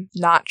am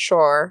not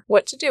sure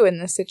what to do in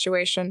this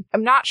situation.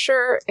 I'm not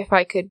sure if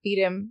I could beat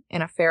him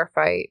in a fair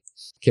fight.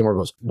 Kimura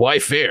goes, why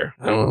fair?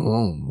 I don't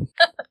know.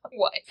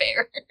 Why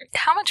fair?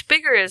 How much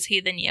bigger is he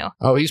than you?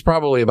 Oh, he's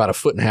probably about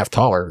 1.5 feet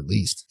taller at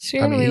least. So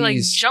you're gonna be like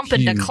he's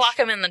jumping huge. to clock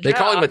him in the They jaw.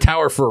 call him a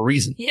tower for a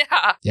reason.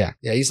 Yeah. Yeah.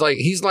 He's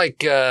like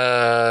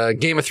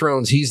Game of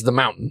Thrones. He's the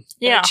mountain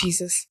Yeah. Oh,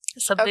 Jesus.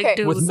 It's a big Okay.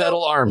 dude. with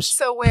metal arms.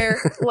 So where,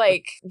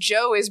 like,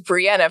 Joe is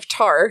Brienne of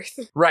Tarth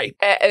Right.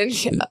 and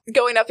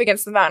going up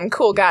against the mountain.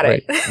 Cool, got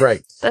it.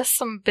 Right. That's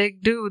some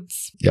big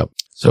dudes. Yep.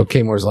 So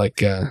Kamor's like,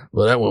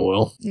 well, that went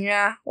well.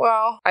 Yeah,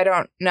 well, I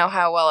don't know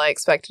how well I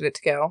expected it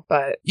to go,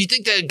 but You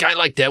think that a guy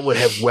like that would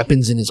have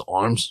weapons in his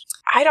arms?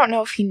 I don't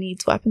know if he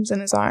needs weapons in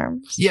his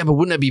arms. Yeah, but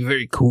wouldn't that be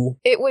very cool?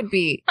 It would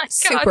be My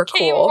super God,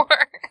 cool.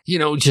 Kamor. You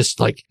know, just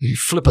like you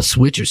flip a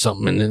switch or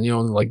something and then,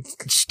 like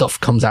stuff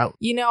comes out.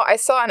 You know, I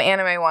saw an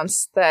anime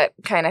once that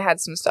kind of had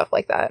some stuff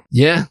like that.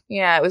 Yeah.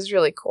 Yeah, it was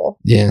really cool.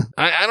 Yeah.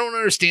 I don't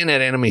understand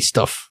that anime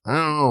stuff. I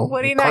don't know.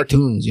 What do you not-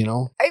 Cartoons, you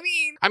know?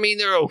 I mean,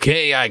 They're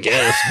okay, I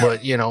guess,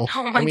 but,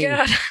 Oh my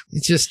God.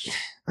 It's just,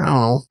 I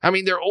don't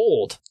know. They're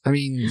old.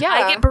 yeah,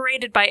 I get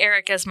berated by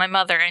Eric as my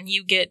mother, and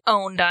you get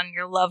owned on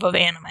your love of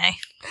anime.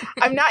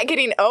 I'm not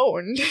getting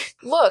owned.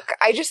 Look,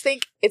 I just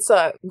think it's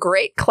a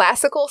great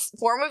classical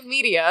form of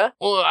media.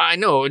 Well, I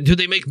know. Do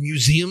they make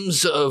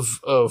museums of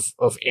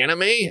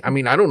anime?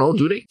 I don't know.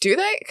 Do they? Do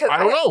they? 'Cause I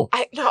don't know.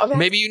 No,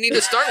 Maybe you need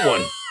to start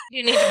one.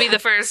 You need to be the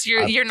first.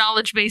 Your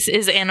knowledge base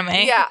is anime.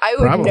 Yeah, I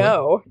would Probably.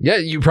 know. Yeah,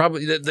 you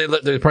probably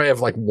they probably have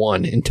like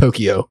one in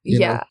Tokyo. You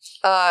know?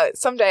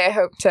 Someday I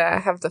hope to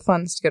have the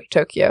funds to go to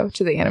Tokyo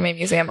to the anime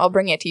museum. I'll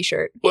bring you a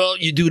t-shirt. Well,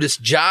 you do this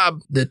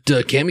job that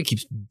Cammy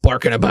keeps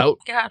barking about.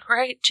 God,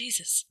 right?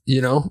 Jesus.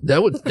 You know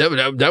that would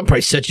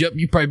probably set you up.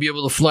 You'd probably be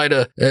able to fly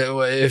to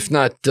if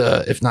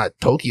not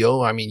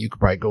Tokyo. I mean, you could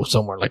probably go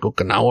somewhere like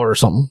Okinawa or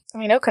something. I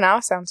mean,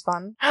 Okinawa sounds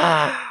fun.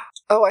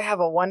 Oh, I have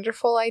a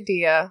wonderful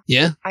idea.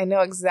 Yeah, I know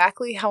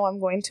exactly how I'm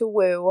going to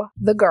woo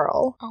the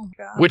girl. Oh,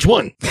 God. which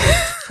one?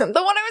 The one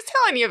I was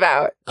telling you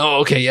about. Oh,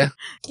 okay, yeah.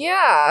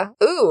 Yeah.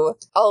 Ooh,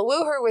 I'll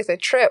woo her with a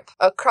trip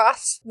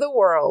across the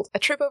world. A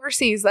trip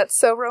overseas. That's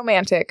so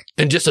romantic.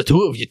 And just the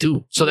two of you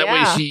too, so that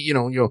Yeah.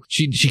 way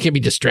she can't be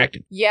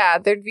distracted. Yeah,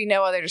 there'd be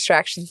no other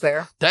distractions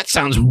there. That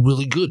sounds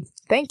really good.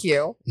 Thank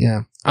you.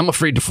 Yeah, I'm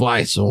afraid to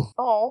fly, so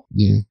Oh.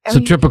 yeah. I So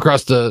mean- trip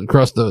across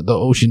the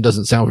ocean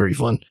doesn't sound very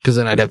fun because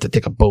then I'd have to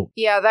take a boat.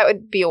 Yeah, that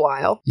would be a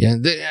while. Yeah,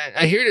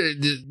 I hear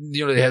that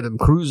they have them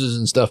cruises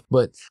and stuff,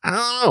 but I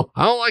don't know.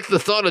 I don't like the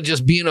thought of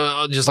just being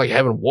just like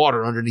having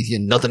water underneath you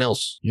and nothing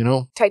else. You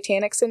know?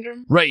 Titanic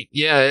syndrome? Right?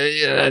 Yeah.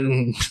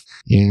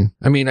 Yeah.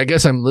 I mean, I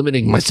guess I'm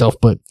limiting myself,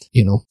 but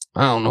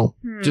I don't know.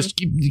 Just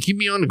keep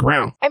me on the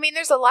ground, I mean,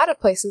 there's a lot of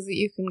places that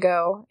you can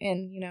go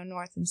in,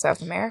 North and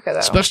South America, though.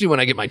 especially when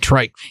I get my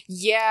trike.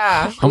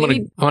 Yeah. I'm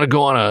gonna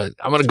go on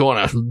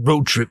a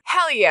road trip.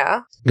 Hell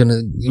yeah.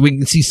 We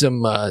can see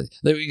some.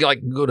 We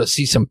like go to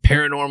see some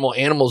paranormal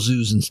animal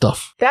zoos and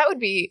stuff. That would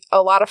be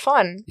a lot of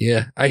fun.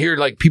 Yeah, I hear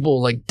like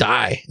people like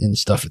die and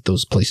stuff at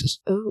those places,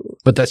 Ooh.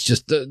 but that's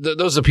just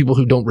those are people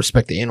who don't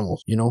respect the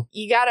animals.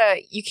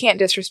 You can't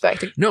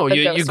disrespect it. No, A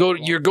you ghost go.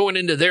 animal. You're going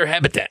into their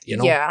habitat.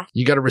 Yeah.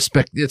 You got to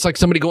respect. It's like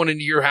somebody going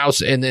into your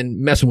house and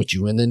then messing with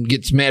you, and then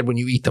gets mad when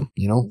you eat them.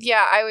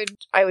 Yeah,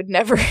 I would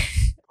never.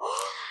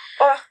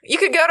 You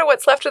could go to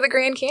what's left of the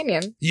Grand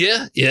Canyon.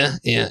 Yeah.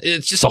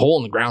 It's just a hole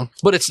in the ground,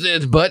 but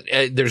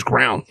there's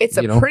ground. It's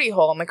a pretty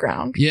hole in the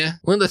ground. Yeah,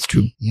 well, that's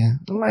true. Yeah,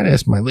 I might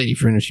ask my lady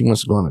friend if she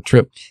wants to go on a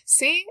trip.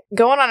 See,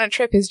 going on a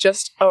trip is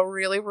just a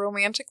really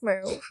romantic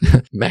move.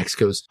 Max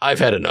goes, "I've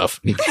had enough."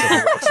 He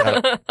walks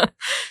out. Bye,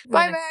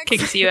 Then Max.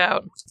 Kicks you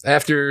out.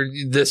 After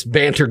this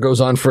banter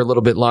goes on for a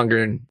little bit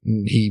longer, and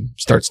he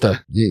starts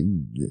to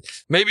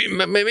maybe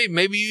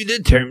you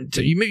did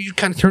maybe you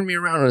kind of turned me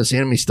around on this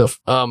anime stuff.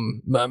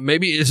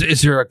 Maybe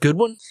is there a good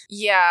one?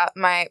 Yeah,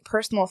 my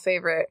personal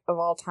favorite of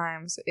all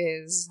times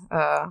is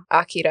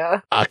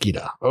Akira.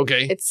 Akira.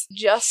 Okay, It's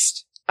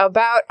just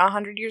about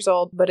 100 years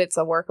old, but it's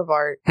a work of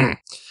art.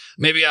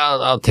 maybe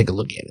I'll take a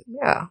look at it.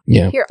 Yeah.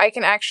 Yeah. Here, I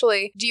can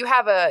actually. Do you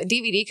have a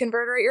DVD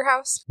converter at your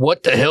house?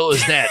 What the hell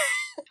is that?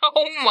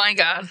 Oh, my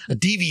God. A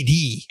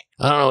DVD?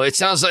 I don't know. It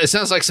sounds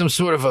like some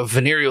sort of a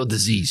venereal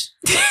disease.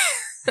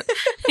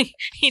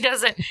 He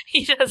doesn't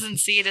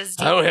see it as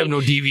DVD. I don't have no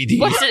DVD.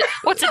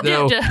 What's a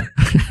No. divda?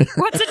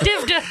 What's a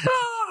divda?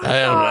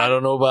 I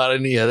don't know about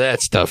any of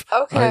that stuff.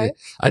 Okay.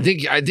 I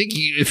think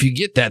if you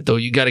get that though,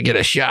 you got to get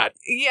a shot.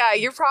 Yeah,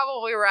 you're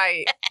probably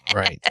right.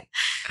 Right.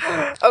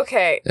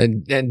 Okay.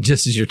 And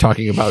just as you're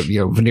talking about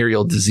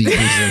venereal diseases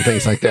and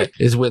things like that,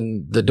 is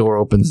when the door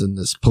opens and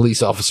this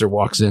police officer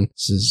walks in.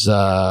 Says,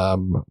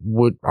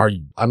 "What are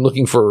you? I'm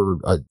looking for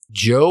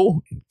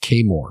Joe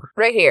Kaymore."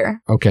 Right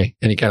here. Okay,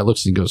 and he kind of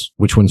looks and goes,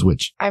 "Which one's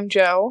which?" I'm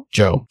Joe.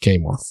 Joe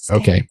Kaymore.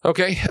 Okay.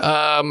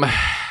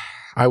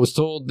 I was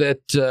told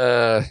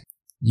that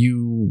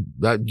you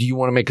do you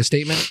want to make a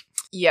statement?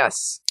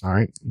 Yes. All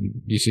right.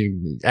 You see,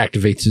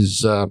 activates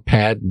his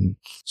pad and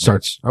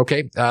starts.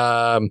 Okay.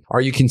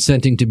 Are you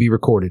consenting to be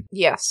recorded?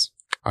 Yes.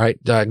 All right.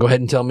 Go ahead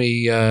and tell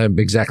me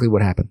exactly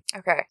what happened.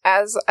 Okay.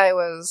 As I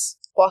was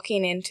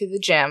walking out of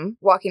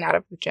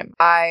the gym,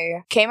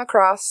 I came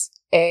across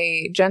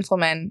a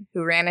gentleman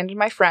who ran into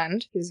my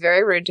friend. He was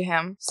very rude to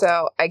him,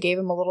 so I gave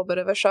him a little bit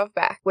of a shove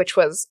back, which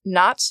was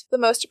not the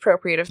most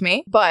appropriate of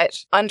me, but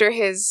under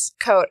his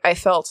coat, I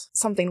felt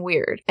something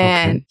weird,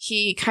 and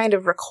he kind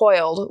of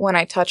recoiled when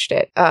I touched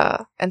it.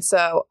 And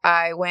so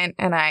I went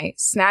and I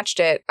snatched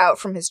it out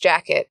from his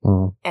jacket,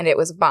 and it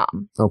was a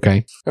bomb.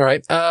 Okay. All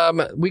right.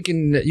 You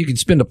can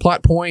spend a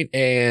plot point,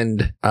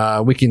 and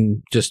we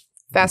can just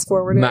Fast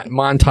forward it.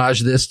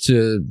 montage this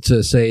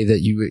to say that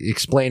you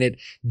explain it.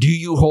 Do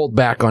you hold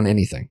back on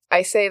anything?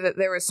 I say that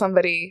there was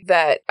somebody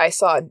that I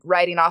saw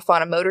riding off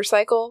on a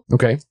motorcycle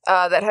Okay.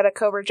 that had a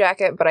Cobra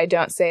jacket, but I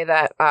don't say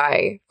that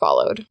I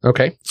followed.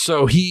 Okay.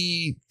 So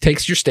he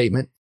takes your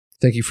statement.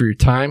 Thank you for your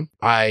time.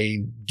 I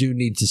do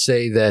need to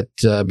say that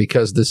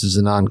because this is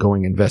an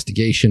ongoing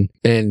investigation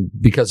and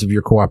because of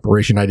your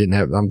cooperation,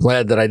 I'm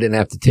glad that I didn't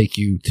have to take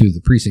you to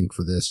the precinct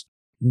for this.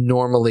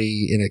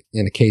 normally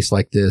in a case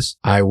like this,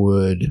 I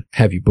would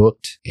have you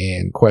booked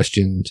and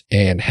questioned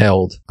and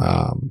held.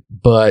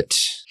 But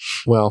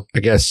well,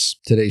 I guess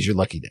today's your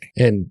lucky day.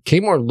 And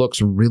Kamor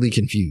looks really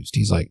confused.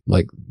 He's like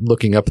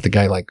looking up at the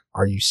guy like,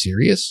 are you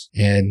serious?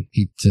 And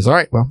he says, all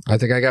right, well, I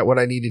think I got what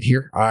I needed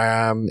here.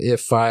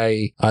 If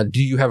I,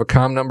 do you have a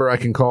comm number I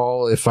can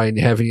call if I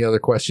have any other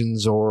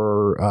questions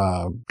or,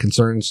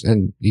 concerns?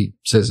 And he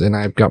says, and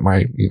I've got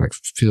he like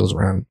feels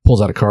around,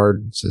 pulls out a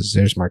card, says,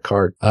 there's my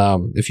card.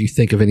 If you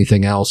think of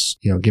anything else,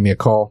 give me a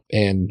call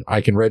and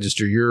I can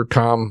register your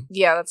comm.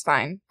 Yeah, that's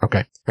fine. Okay.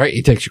 All right.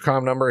 He takes your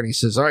comm number and he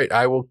says, all right,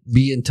 I will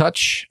be in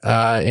touch.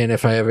 And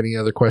if I have any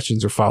other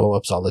questions or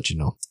follow-ups, I'll let you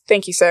know.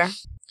 Thank you, sir.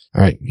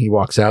 All right. He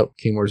walks out.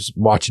 Kamor's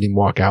watching him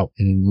walk out.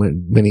 And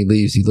when he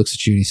leaves, he looks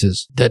at you and he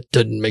says, that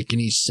doesn't make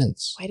any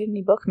sense. Why didn't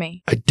he book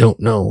me? I don't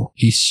know.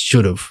 He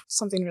should have.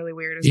 Something really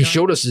weird is He going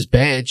showed us his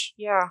badge.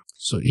 Yeah.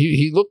 So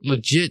he looked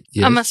legit.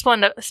 Yes. I'm a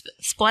Splenda.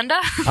 Splenda?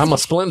 I'm a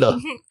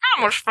Splenda.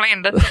 I'm a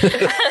Splenda.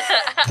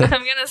 I'm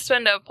going to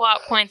spend a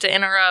plot point to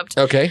interrupt.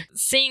 Okay.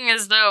 Seeing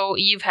as though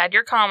you've had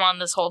your comm on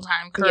this whole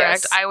time, correct?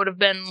 Yes. I would have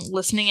been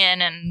listening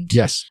in and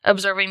Yes.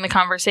 observing the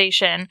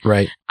conversation.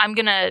 Right. I'm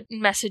going to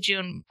message you,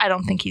 and I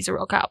don't think he's a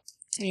real cop.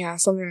 Yeah,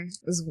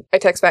 I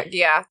text back,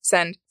 yeah,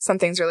 send.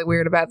 Something's really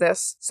weird about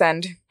this.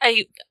 Send.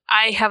 I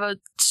have a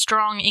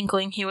strong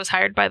inkling he was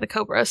hired by the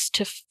Cobras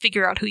to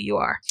figure out who you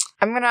are.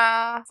 I'm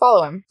gonna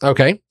follow him.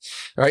 Okay.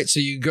 All right. So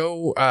you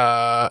go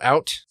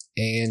out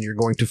and you're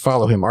going to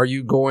follow him. Are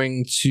you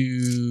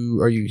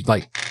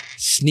like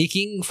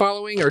sneaking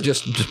following or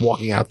just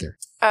walking out there?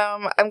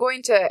 I'm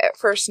going to at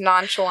first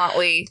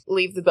nonchalantly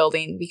leave the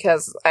building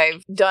because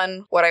I've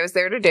done what I was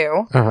there to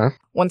do. Uh-huh.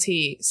 Once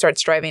he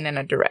starts driving in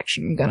a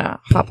direction, I'm gonna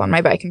hop on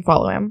my bike and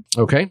follow him.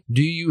 Okay.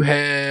 Do you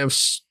have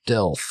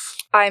stealth?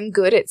 I'm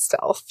good at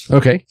stealth.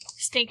 Okay.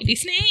 Sneakity sneak.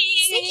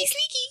 Sneaky,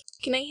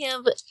 sneaky. Can I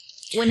have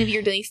one of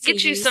your dice?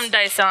 Get you some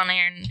dice on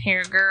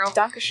here, girl.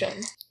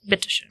 Dankeschön.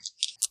 Bitteschön.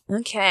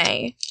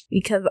 Okay.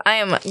 Because I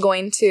am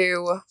going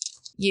to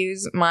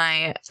use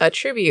my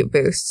attribute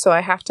boost, so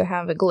I have to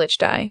have a glitch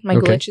die. My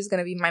Okay. glitch is going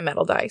to be my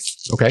metal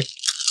dice. Okay.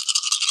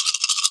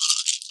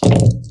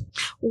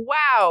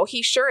 Wow,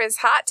 he sure is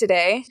hot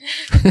today.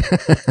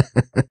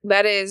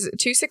 That is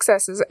 2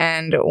 successes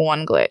and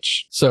 1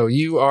 glitch. So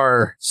you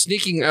are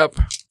sneaking up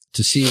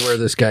to see where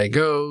this guy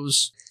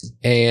goes,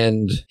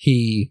 and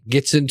he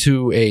gets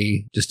into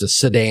just a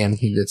sedan.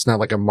 It's not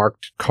like a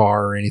marked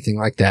car or anything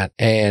like that.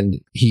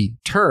 And he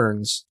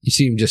turns. You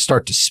see him just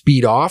start to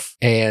speed off.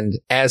 And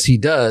as he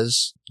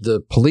does,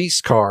 the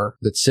police car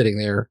that's sitting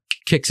there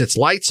kicks its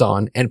lights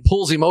on and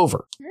pulls him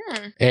over.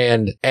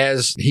 And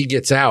as he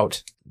gets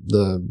out,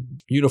 the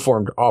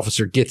uniformed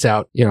officer gets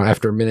out,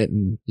 after a minute,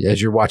 and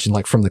as you're watching,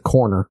 like from the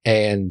corner,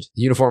 and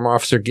the uniformed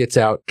officer gets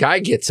out, guy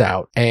gets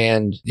out,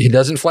 and he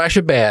doesn't flash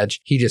a badge.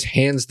 He just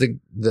hands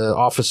the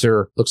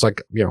officer, looks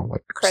like,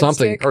 like cred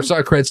something, stick. or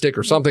a cred stick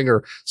or something,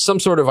 or some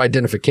sort of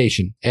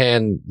identification.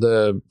 And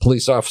the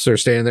police officer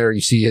standing there,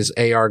 you see his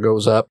AR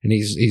goes up, and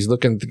he's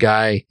looking at the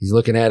guy, he's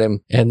looking at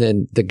him, and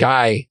then the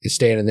guy is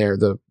standing there,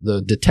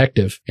 the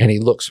detective, and he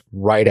looks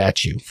right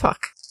at you.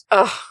 Fuck.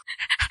 Oh,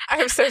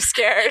 I'm so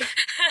scared.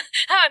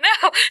 Oh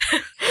no!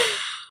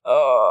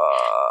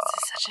 Oh.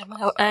 This is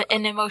such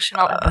an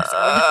emotional episode.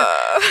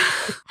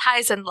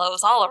 Highs and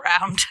lows all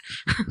around.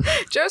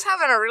 Joe's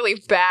having a really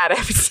bad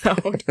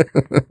episode.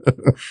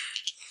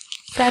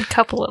 Bad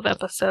couple of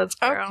episodes,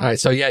 girl. All right,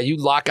 so yeah, you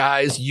lock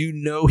eyes.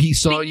 He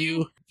saw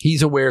you.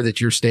 He's aware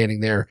that you're standing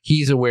there.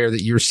 He's aware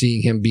that you're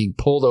seeing him being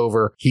pulled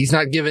over. He's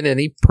not given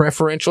any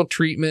preferential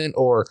treatment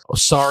or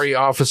sorry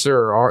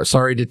officer or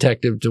sorry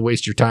detective to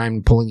waste your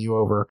time pulling you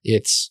over.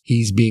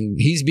 He's being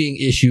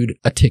issued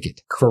a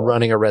ticket for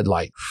running a red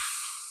light.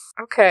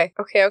 Okay.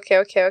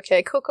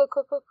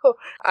 Cool.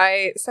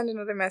 I send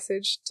another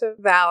message to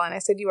Val and I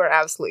said, you are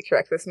absolutely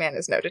correct. This man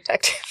is no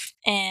detective.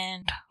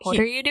 And what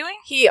are you doing?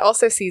 He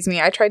also sees me.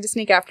 I tried to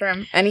sneak after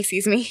him and he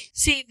sees me.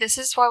 See, this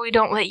is why we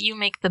don't let you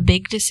make the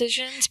big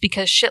decisions,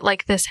 because shit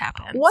like this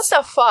happens. What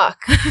the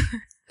fuck?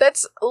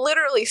 That's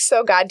literally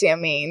so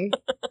goddamn mean.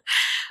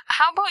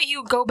 How about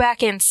you go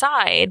back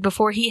inside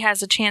before he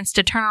has a chance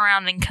to turn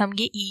around and come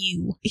get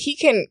you? He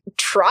can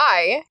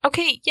try.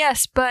 Okay,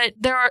 yes, but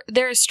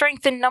there's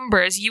strength in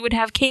numbers. You would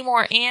have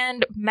Kamor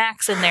and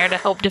Max in there to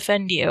help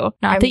defend you.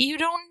 Not that you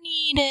don't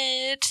need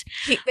it.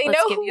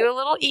 Let's give you a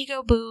little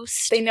ego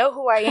boost. They know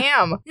who I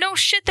am. No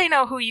shit, they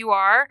know who you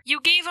are.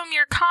 You gave them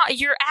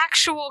your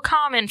actual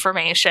comm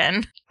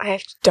information. I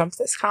have to dump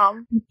this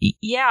comm.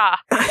 Yeah.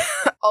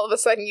 All of a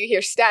sudden you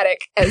hear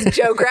static as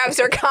Joe grabs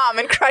her comm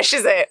and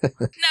crushes it.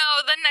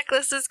 No, the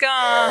necklace is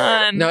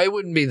gone. No, it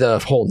wouldn't be the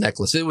whole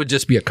necklace. It would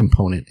just be a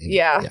component.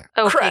 Yeah.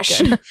 Okay,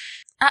 Crush. good.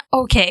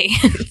 Okay.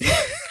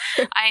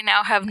 I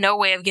now have no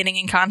way of getting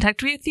in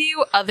contact with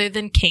you other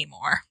than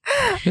Kamor.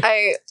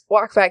 I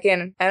walk back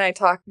in and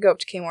go up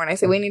to Kamor and I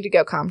say, we need to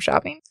go comm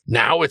shopping.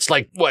 Now it's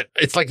like what?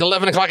 It's like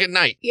 11 o'clock at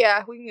night.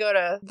 Yeah, we can go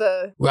to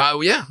the...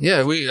 Well, yeah.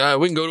 We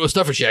can go to a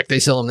stuffer shack. They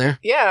sell them there.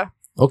 Yeah.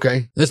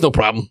 Okay, that's no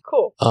problem.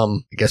 Cool. I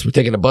guess we're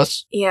taking a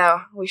bus.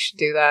 Yeah, we should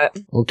do that.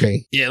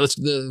 Okay. Yeah, let's.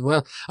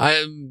 Let's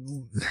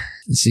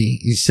see.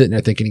 He's sitting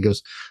there thinking. He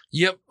goes,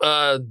 "Yep.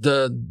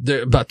 The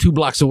about 2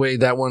 blocks away.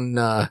 That one.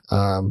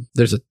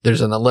 There's an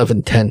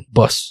 1110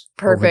 bus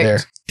over Perfect. there.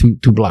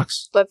 Two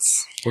blocks.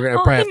 Let's. We're gonna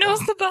Oh, probably he knows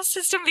the bus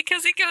system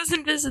because he goes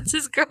and visits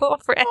his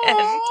girlfriend.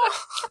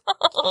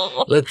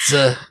 let's.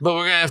 But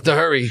we're gonna have to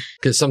hurry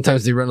because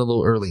sometimes they run a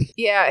little early.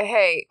 Yeah,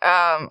 hey,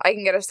 I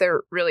can get us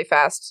there really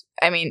fast.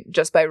 I mean,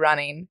 just by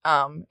running.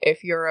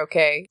 If you're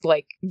okay,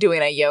 like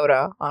doing a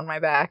Yoda on my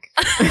back.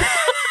 All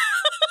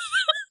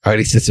right.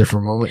 He sits there for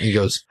a moment and he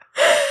goes,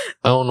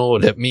 "I don't know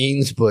what that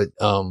means, but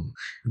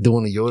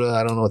doing a Yoda,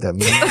 I don't know what that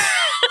means."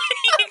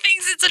 He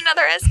thinks it's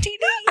another STD.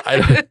 I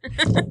don't.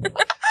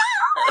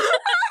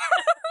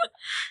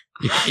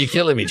 You're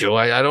killing me, Joe.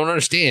 I don't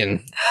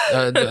understand.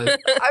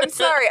 I'm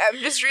sorry. I'm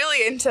just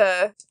really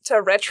into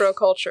retro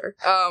culture.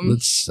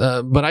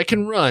 But I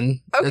can run.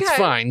 Okay. That's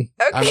fine.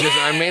 Okay.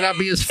 I may not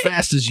be as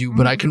fast as you,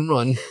 but I can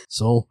run.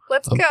 So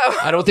Let's go.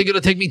 I don't think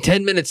it'll take me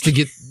 10 minutes to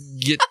get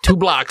 2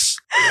 blocks.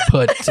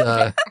 But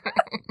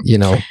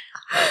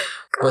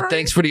But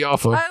thanks for the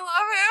offer. I love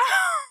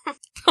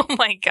Oh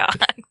my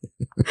god. him.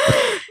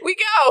 We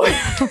go.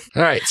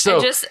 All right. So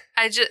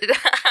I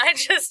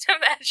just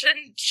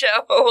imagine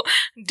Joe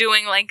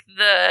doing like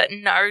the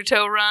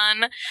Naruto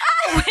run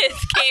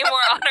with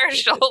Kamor on her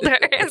shoulder.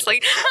 It's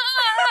like,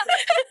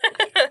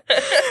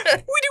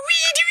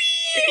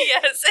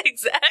 yes,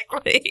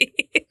 exactly.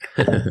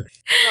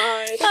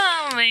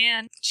 Oh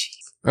man,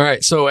 all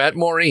right. So at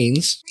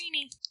Maureen's,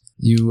 Greenie.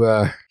 you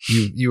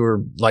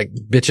were like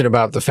bitching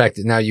about the fact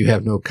that now you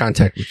have no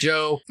contact with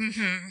Joe.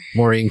 Mm-hmm.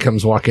 Maureen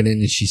comes walking in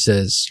and she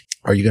says,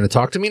 "Are you going to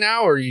talk to me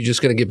now, or are you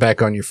just going to get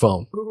back on your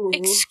phone?"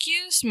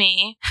 Excuse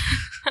me.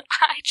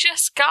 I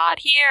just got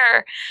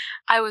here.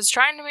 I was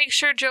trying to make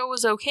sure Joe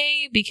was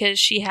okay because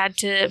she had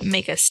to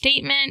make a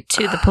statement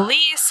to the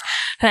police,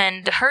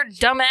 and her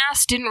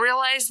dumbass didn't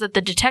realize that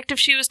the detective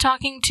she was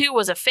talking to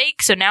was a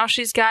fake, so now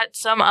she's got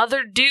some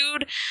other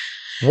dude.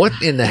 What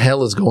in the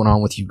hell is going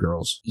on with you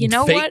girls? You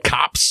know Fake what?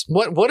 cops?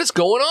 What is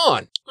going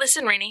on?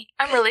 Listen, Rini,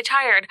 I'm really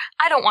tired.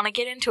 I don't want to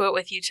get into it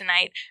with you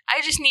tonight.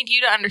 I just need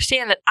you to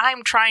understand that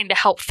I'm trying to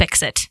help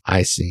fix it.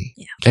 I see.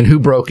 Yeah. And who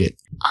broke it?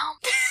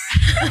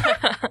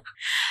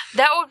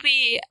 That would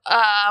be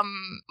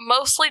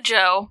mostly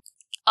Joe,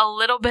 a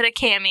little bit of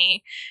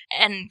Cammy,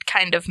 and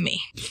kind of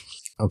me.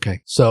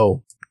 Okay.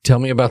 So tell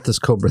me about this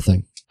Cobra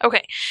thing.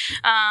 Okay.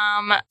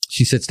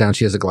 She sits down.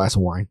 She has a glass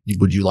of wine.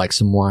 Would you like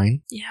some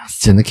wine? Yes.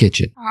 It's in the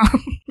kitchen.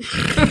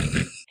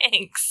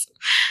 Thanks.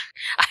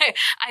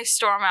 I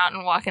storm out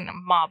and walk into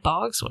Ma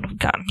Boggs would have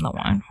gotten the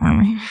wine for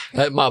me.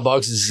 Ma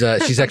Boggs is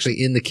she's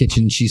actually in the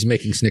kitchen. She's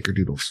making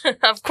snickerdoodles.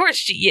 Of course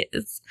she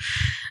is.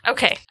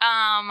 Okay.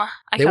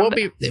 They won't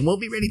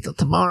be ready till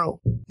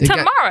tomorrow.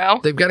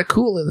 Tomorrow. They've got to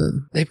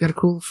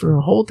cool for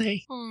a whole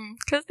day.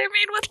 Because they're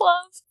made with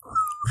love.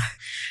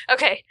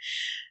 Okay.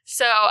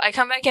 So I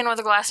come back in with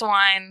a glass of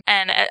wine,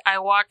 and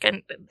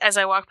as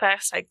I walk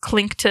past, I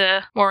clink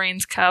to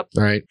Maureen's cup.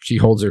 All right. She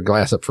holds her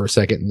glass up for a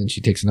second, and then she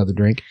takes another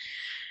drink.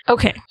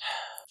 Okay.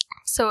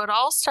 So it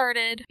all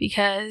started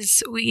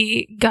because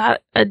we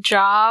got a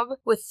job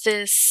with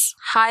this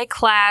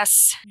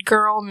high-class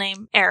girl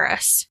named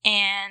Eris.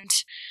 And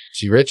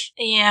She rich?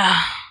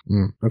 yeah,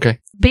 Okay.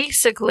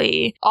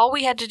 basically, all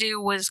we had to do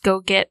was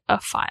go get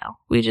a file.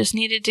 We just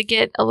needed to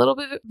get a little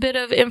bit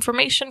of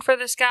information for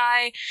this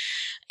guy,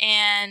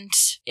 and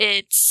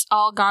it's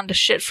all gone to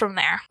shit from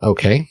there.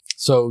 Okay.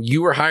 So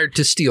you were hired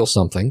to steal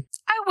something.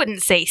 I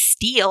wouldn't say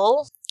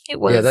steal. It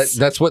was Yeah,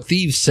 that's what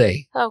thieves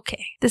say.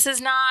 okay. This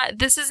is not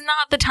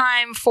the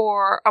time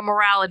for a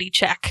morality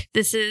check.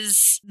 This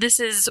is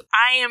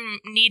I am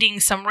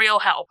needing some real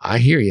help. I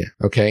hear you.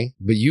 Okay.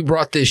 But you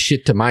brought this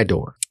shit to my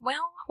door.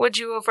 Well, would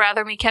you have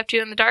rather me kept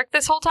you in the dark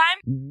this whole time?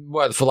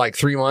 What, for like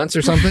 3 months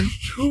or something?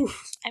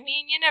 I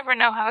mean, you never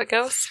know how it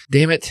goes.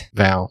 Damn it.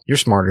 Val, you're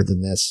smarter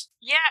than this.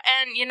 Yeah,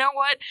 and you know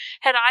what?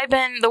 Had I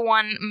been the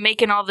one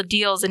making all the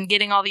deals and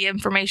getting all the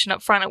information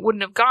up front, it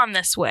wouldn't have gone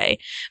this way.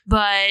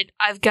 But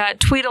I've got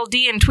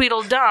Tweedledee and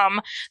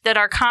Tweedledum that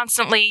are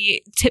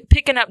constantly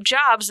picking up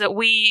jobs that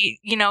we,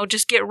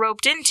 just get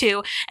roped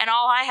into, and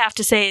all I have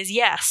to say is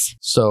yes.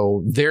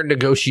 So they're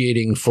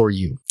negotiating for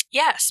you.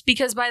 Yes,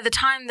 because by the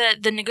time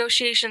that the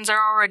negotiations are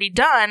already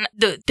done,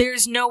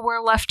 there's nowhere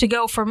left to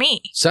go for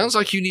me. Sounds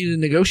like you need a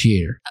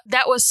negotiator.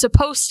 That was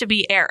supposed to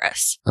be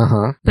Eris.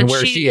 Uh-huh. But And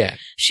where's she at?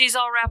 She's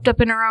all wrapped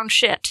up in her own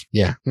shit.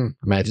 Yeah.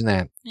 Imagine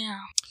that. Yeah.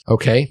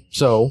 Okay.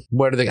 So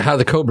how do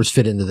the Cobras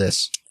fit into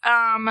this?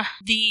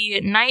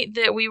 The night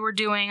that we were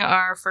doing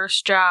our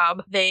first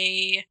job,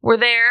 they were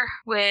there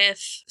with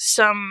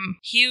some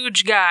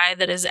huge guy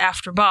that is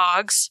after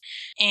Boggs,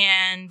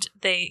 and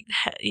the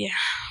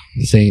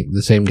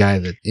The same guy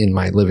that in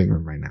my living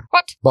room right now.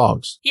 What?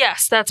 Boggs.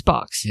 Yes, that's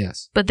Boggs.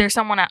 Yes. But there's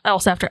someone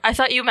else after. I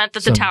thought you meant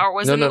that the tower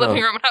was in the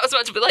living room, and I was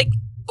about to be like,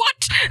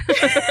 what?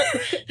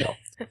 No.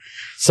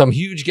 Some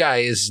huge guy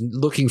is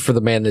looking for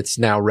the man that's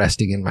now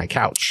resting in my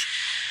couch.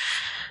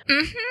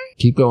 Mm-hmm.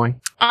 Keep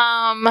going.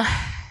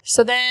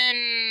 So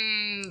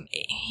then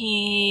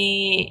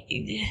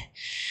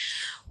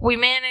we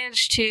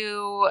managed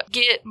to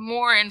get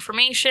more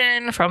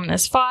information from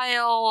this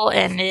file,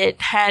 and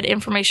it had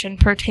information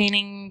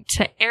pertaining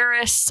to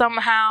Eris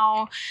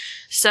somehow.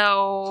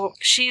 So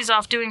she's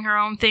off doing her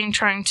own thing,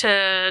 trying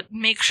to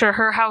make sure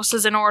her house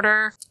is in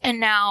order.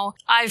 And now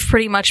I've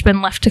pretty much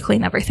been left to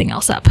clean everything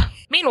else up.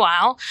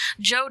 Meanwhile,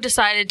 Joe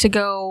decided to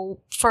go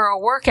for a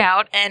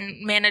workout and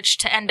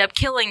managed to end up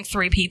killing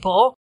 3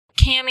 people.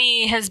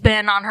 Cammy has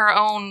been on her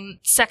own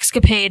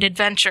sexcapade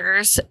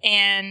adventures,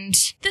 and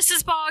this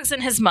is Boggs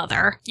and his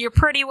mother. You're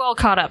pretty well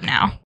caught up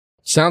now.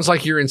 Sounds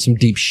like you're in some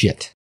deep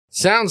shit.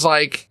 Sounds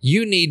like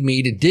you need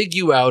me to dig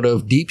you out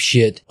of deep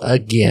shit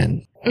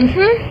again.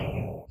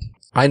 Mm-hmm.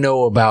 I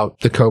know about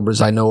the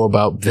Cobras. I know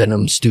about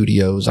Venom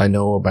Studios. I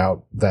know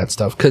about that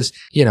stuff because,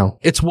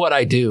 it's what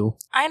I do.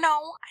 I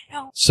know.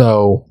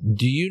 So,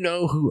 do you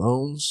know who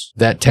owns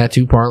that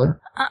tattoo parlor?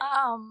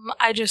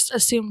 I just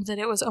assumed that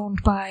it was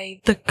owned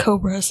by the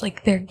Cobras,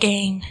 like their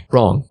gang.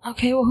 Wrong.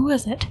 Okay, well, who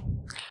is it?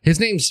 His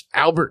name's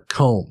Albert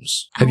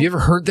Combs. Have you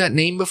ever heard that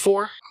name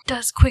before?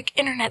 Does quick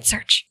internet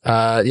search.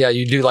 Yeah,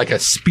 you do like a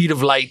speed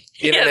of light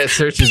internet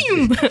search.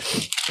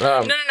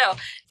 No.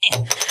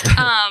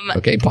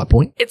 Okay, plot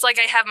point. It's like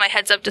I have my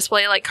heads-up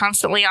display like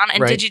constantly on,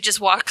 and Right. Digi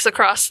just walks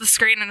across the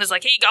screen and is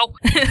like, "Here you go,"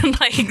 and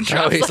like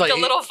drops he's like a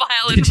little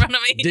file in front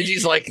of me.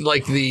 Digi's like the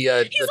He's the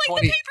like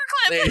 20 the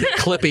paperclip.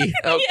 Clippy.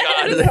 Oh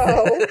God.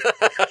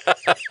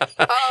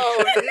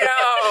 Oh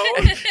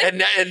no.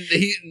 and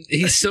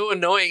he's so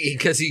annoying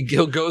because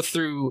he'll go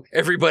through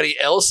everybody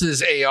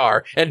else's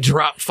AR and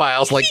drop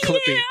files like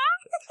Clippy.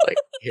 Like,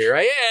 here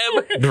I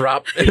am.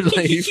 Drop and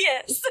leave.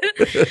 Yes.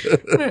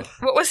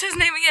 What was his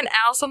name again?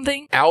 Al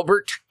something?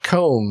 Albert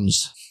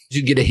Combs.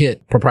 You get a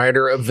hit,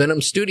 proprietor of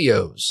Venom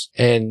Studios.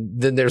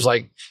 And then there's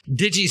like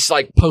Digi's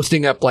like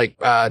posting up like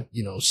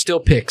still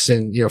pics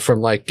and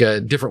from like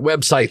different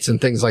websites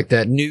and things like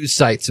that, news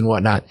sites and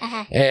whatnot.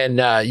 Mm-hmm.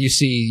 And you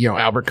see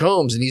Albert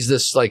Combs, and he's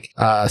this like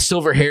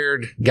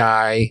silver-haired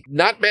guy,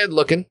 not bad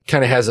looking,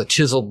 kind of has a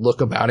chiseled look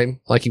about him,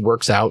 like he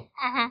works out.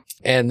 Mm-hmm.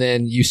 And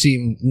then you see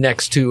him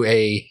next to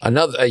a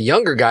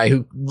younger guy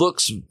who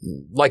looks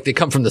like they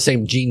come from the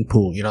same gene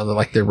pool, they're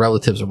like their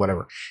relatives or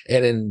whatever.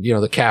 And then,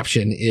 the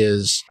caption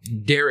is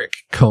Derek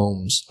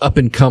Combs,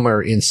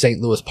 up-and-comer in St.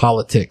 Louis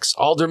politics.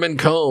 Alderman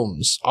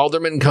Combs.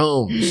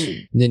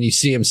 And then you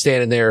see him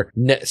standing there,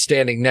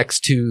 standing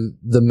next to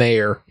the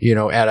mayor,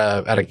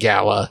 at a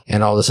gala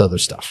and all this other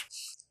stuff.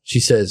 She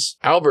says,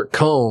 Albert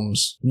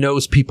Combs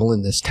knows people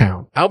in this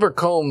town. Albert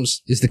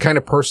Combs is the kind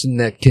of person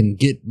that can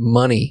get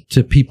money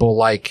to people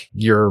like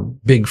your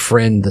big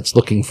friend that's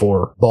looking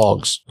for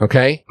Boggs,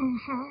 okay?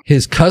 Mm-hmm.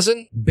 His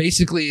cousin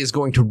basically is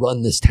going to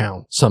run this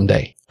town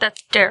someday.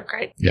 That's Derek,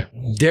 right? Yeah.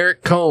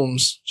 Derek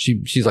Combs,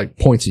 she's like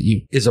points at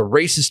you, is a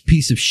racist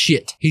piece of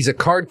shit. He's a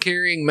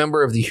card-carrying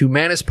member of the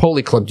Humanist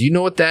Poli Club. Do you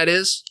know what that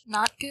is?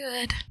 Not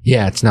good.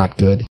 Yeah, it's not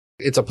good.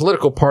 It's a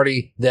political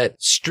party that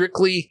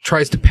strictly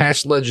tries to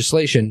pass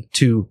legislation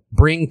to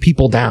bring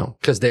people down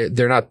because they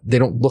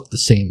don't look the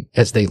same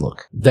as they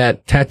look.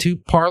 That tattoo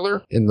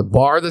parlor in the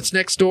bar that's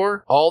next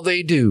door, all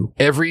they do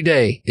every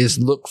day is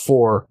look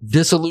for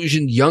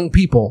disillusioned young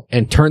people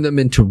and turn them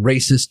into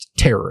racist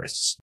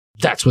terrorists.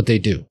 That's what they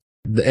do.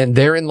 And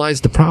therein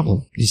lies the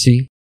problem. You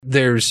see,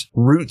 there's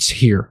roots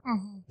here.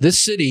 Mm-hmm.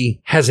 This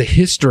city has a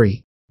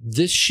history.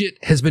 This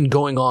shit has been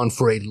going on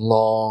for a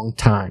long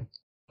time.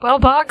 Well,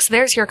 Boggs,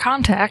 there's your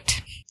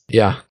contact.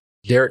 Yeah.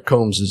 Derek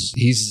Combs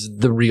he's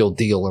the real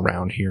deal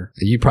around here.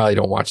 You probably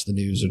don't watch the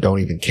news or don't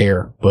even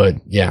care, but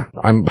yeah,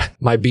 I'm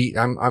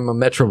a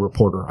Metro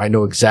reporter. I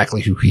know exactly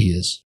who he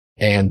is.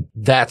 And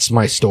that's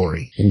my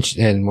story.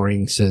 And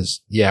Maureen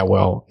says, yeah,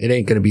 well, it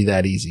ain't going to be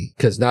that easy.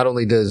 Because not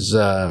only does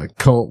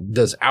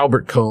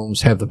Albert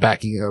Combs have the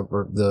backing of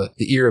or the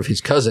ear of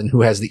his cousin,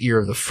 who has the ear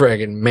of the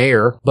friggin'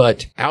 mayor,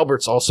 but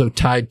Albert's also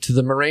tied to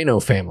the Moreno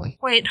family.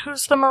 Wait,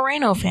 who's the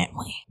Moreno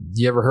family?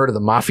 You ever heard of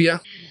the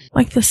Mafia?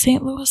 Like the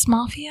St. Louis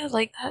Mafia?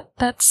 Like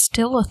that's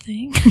still a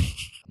thing?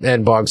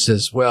 And Boggs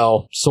says,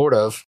 well, sort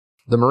of.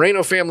 The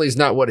Moreno family is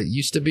not what it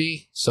used to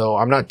be, so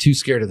I'm not too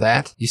scared of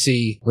that. You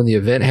see, when the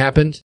event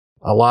happened,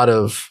 a lot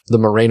of the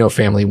Moreno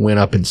family went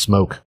up in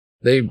smoke.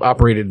 They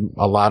operated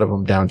a lot of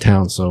them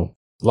downtown, so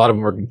a lot of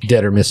them are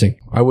dead or missing.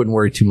 I wouldn't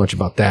worry too much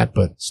about that,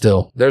 but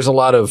still, there's a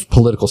lot of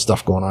political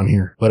stuff going on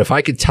here. But if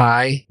I could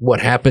tie what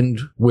happened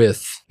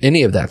with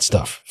any of that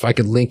stuff, if I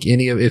could link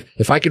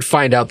if I could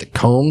find out that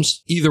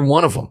Combs, either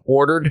one of them,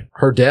 ordered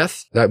her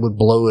death, that would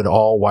blow it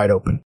all wide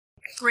open.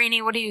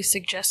 Rainey, what do you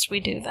suggest we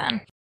do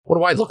then? What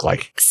do I look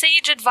like?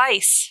 Sage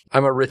advice.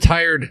 I'm a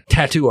retired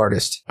tattoo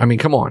artist. I mean,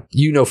 come on.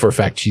 You know for a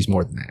fact she's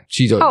more than that.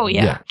 Oh,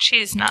 yeah.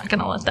 She's not going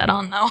to let that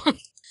on, though.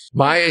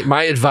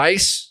 My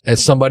advice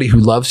as somebody who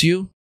loves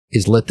you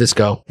is let this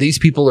go. These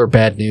people are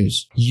bad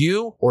news.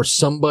 You or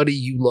somebody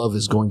you love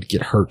is going to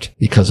get hurt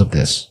because of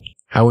this.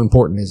 How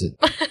important is it?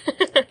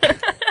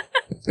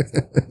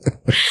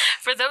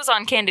 For those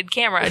on candid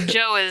camera,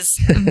 Joe is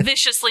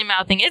viciously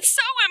mouthing, it's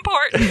so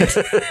important.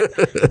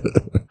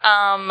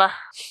 I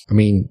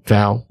mean,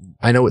 Val,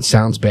 I know it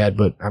sounds bad,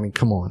 but I mean,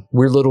 come on.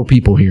 We're little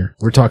people here.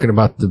 We're talking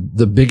about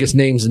the biggest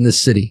names in this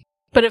city.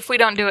 But if we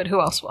don't do it, who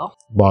else will?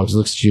 Boggs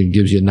looks at you and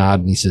gives you a nod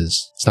and he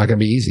says, it's not going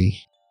to be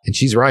easy. And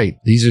she's right.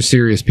 These are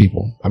serious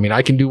people. I mean,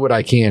 I can do what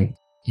I can.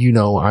 You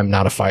know, I'm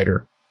not a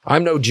fighter.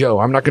 I'm no Joe.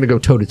 I'm not going to go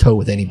toe to toe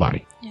with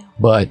anybody. Yeah.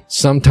 But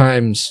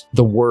sometimes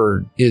the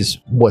word is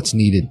what's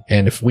needed.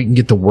 And if we can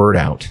get the word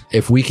out,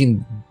 if we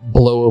can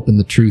blow open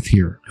the truth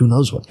here, who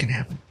knows what can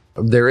happen?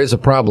 There is a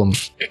problem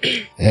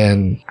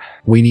and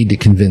we need to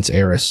convince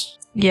Eris.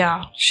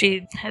 Yeah,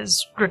 she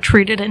has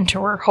retreated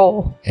into her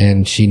hole.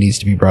 And she needs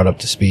to be brought up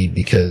to speed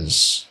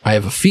because I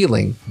have a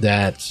feeling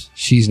that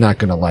she's not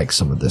going to like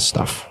some of this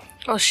stuff.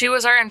 Well, she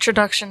was our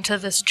introduction to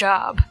this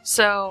job,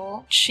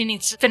 so she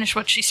needs to finish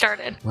what she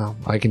started. Well,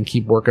 I can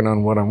keep working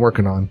on what I'm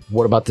working on.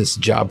 What about this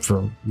job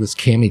this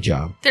Cammy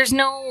job? There's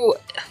no...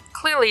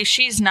 Clearly,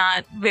 she's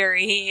not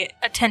very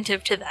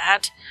attentive to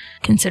that,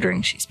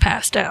 considering she's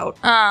passed out.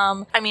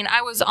 I mean,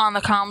 I was on the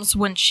comms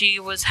when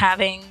she was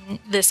having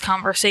this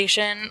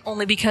conversation,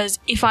 only because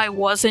if I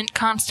wasn't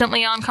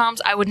constantly on comms,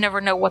 I would never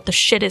know what the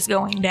shit is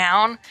going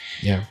down.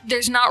 Yeah.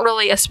 There's not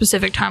really a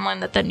specific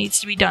timeline that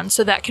needs to be done,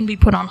 so that can be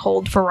put on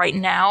hold for right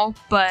now,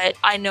 but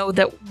I know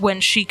that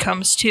when she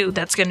comes to,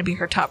 that's going to be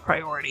her top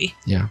priority.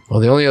 Yeah. Well,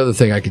 the only other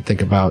thing I could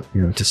think about,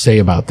 to say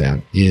about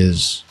that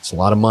is it's a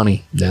lot of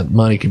money. That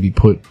money can be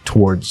put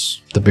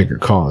towards the bigger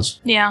cause.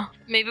 Yeah.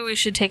 Maybe we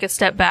should take a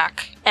step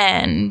back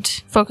and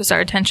focus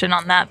our attention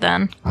on that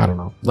then. I don't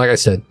know. Like I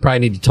said, probably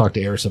need to talk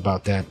to Eris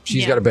about that.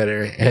 She's got a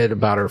better head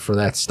about her for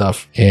that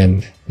stuff.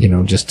 And,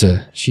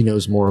 she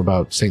knows more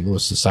about St.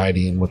 Louis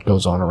society and what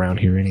goes on around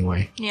here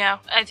anyway. Yeah.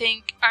 I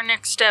think our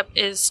next step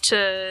is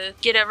to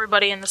get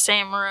everybody in the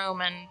same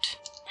room and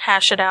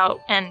hash it out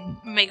and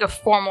make a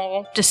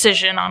formal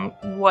decision on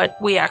what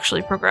we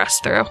actually progress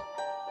through.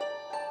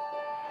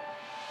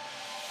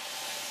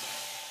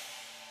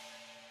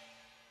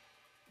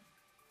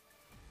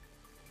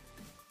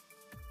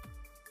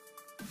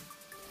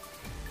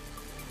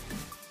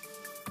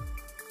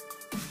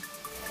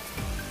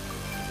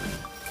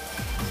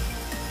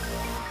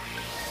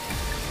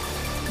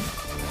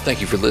 Thank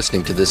you for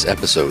listening to this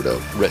episode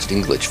of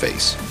Resting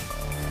Glitchface.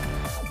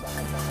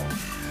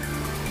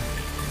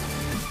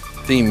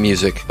 Theme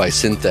music by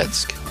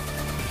Synthetsk.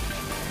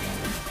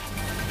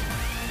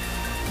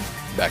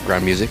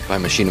 Background music by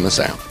Machinima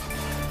Sound.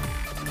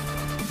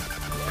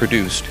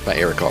 Produced by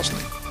Eric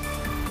Osling.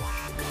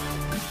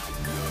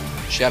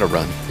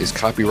 Shadowrun is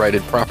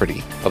copyrighted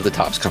property of the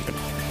Tops Company.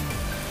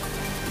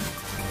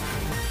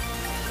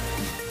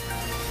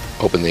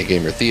 Openly a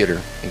Gamer Theater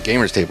and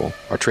Gamer's Table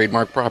are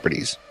trademark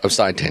properties of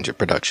Side Tangent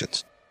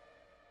Productions.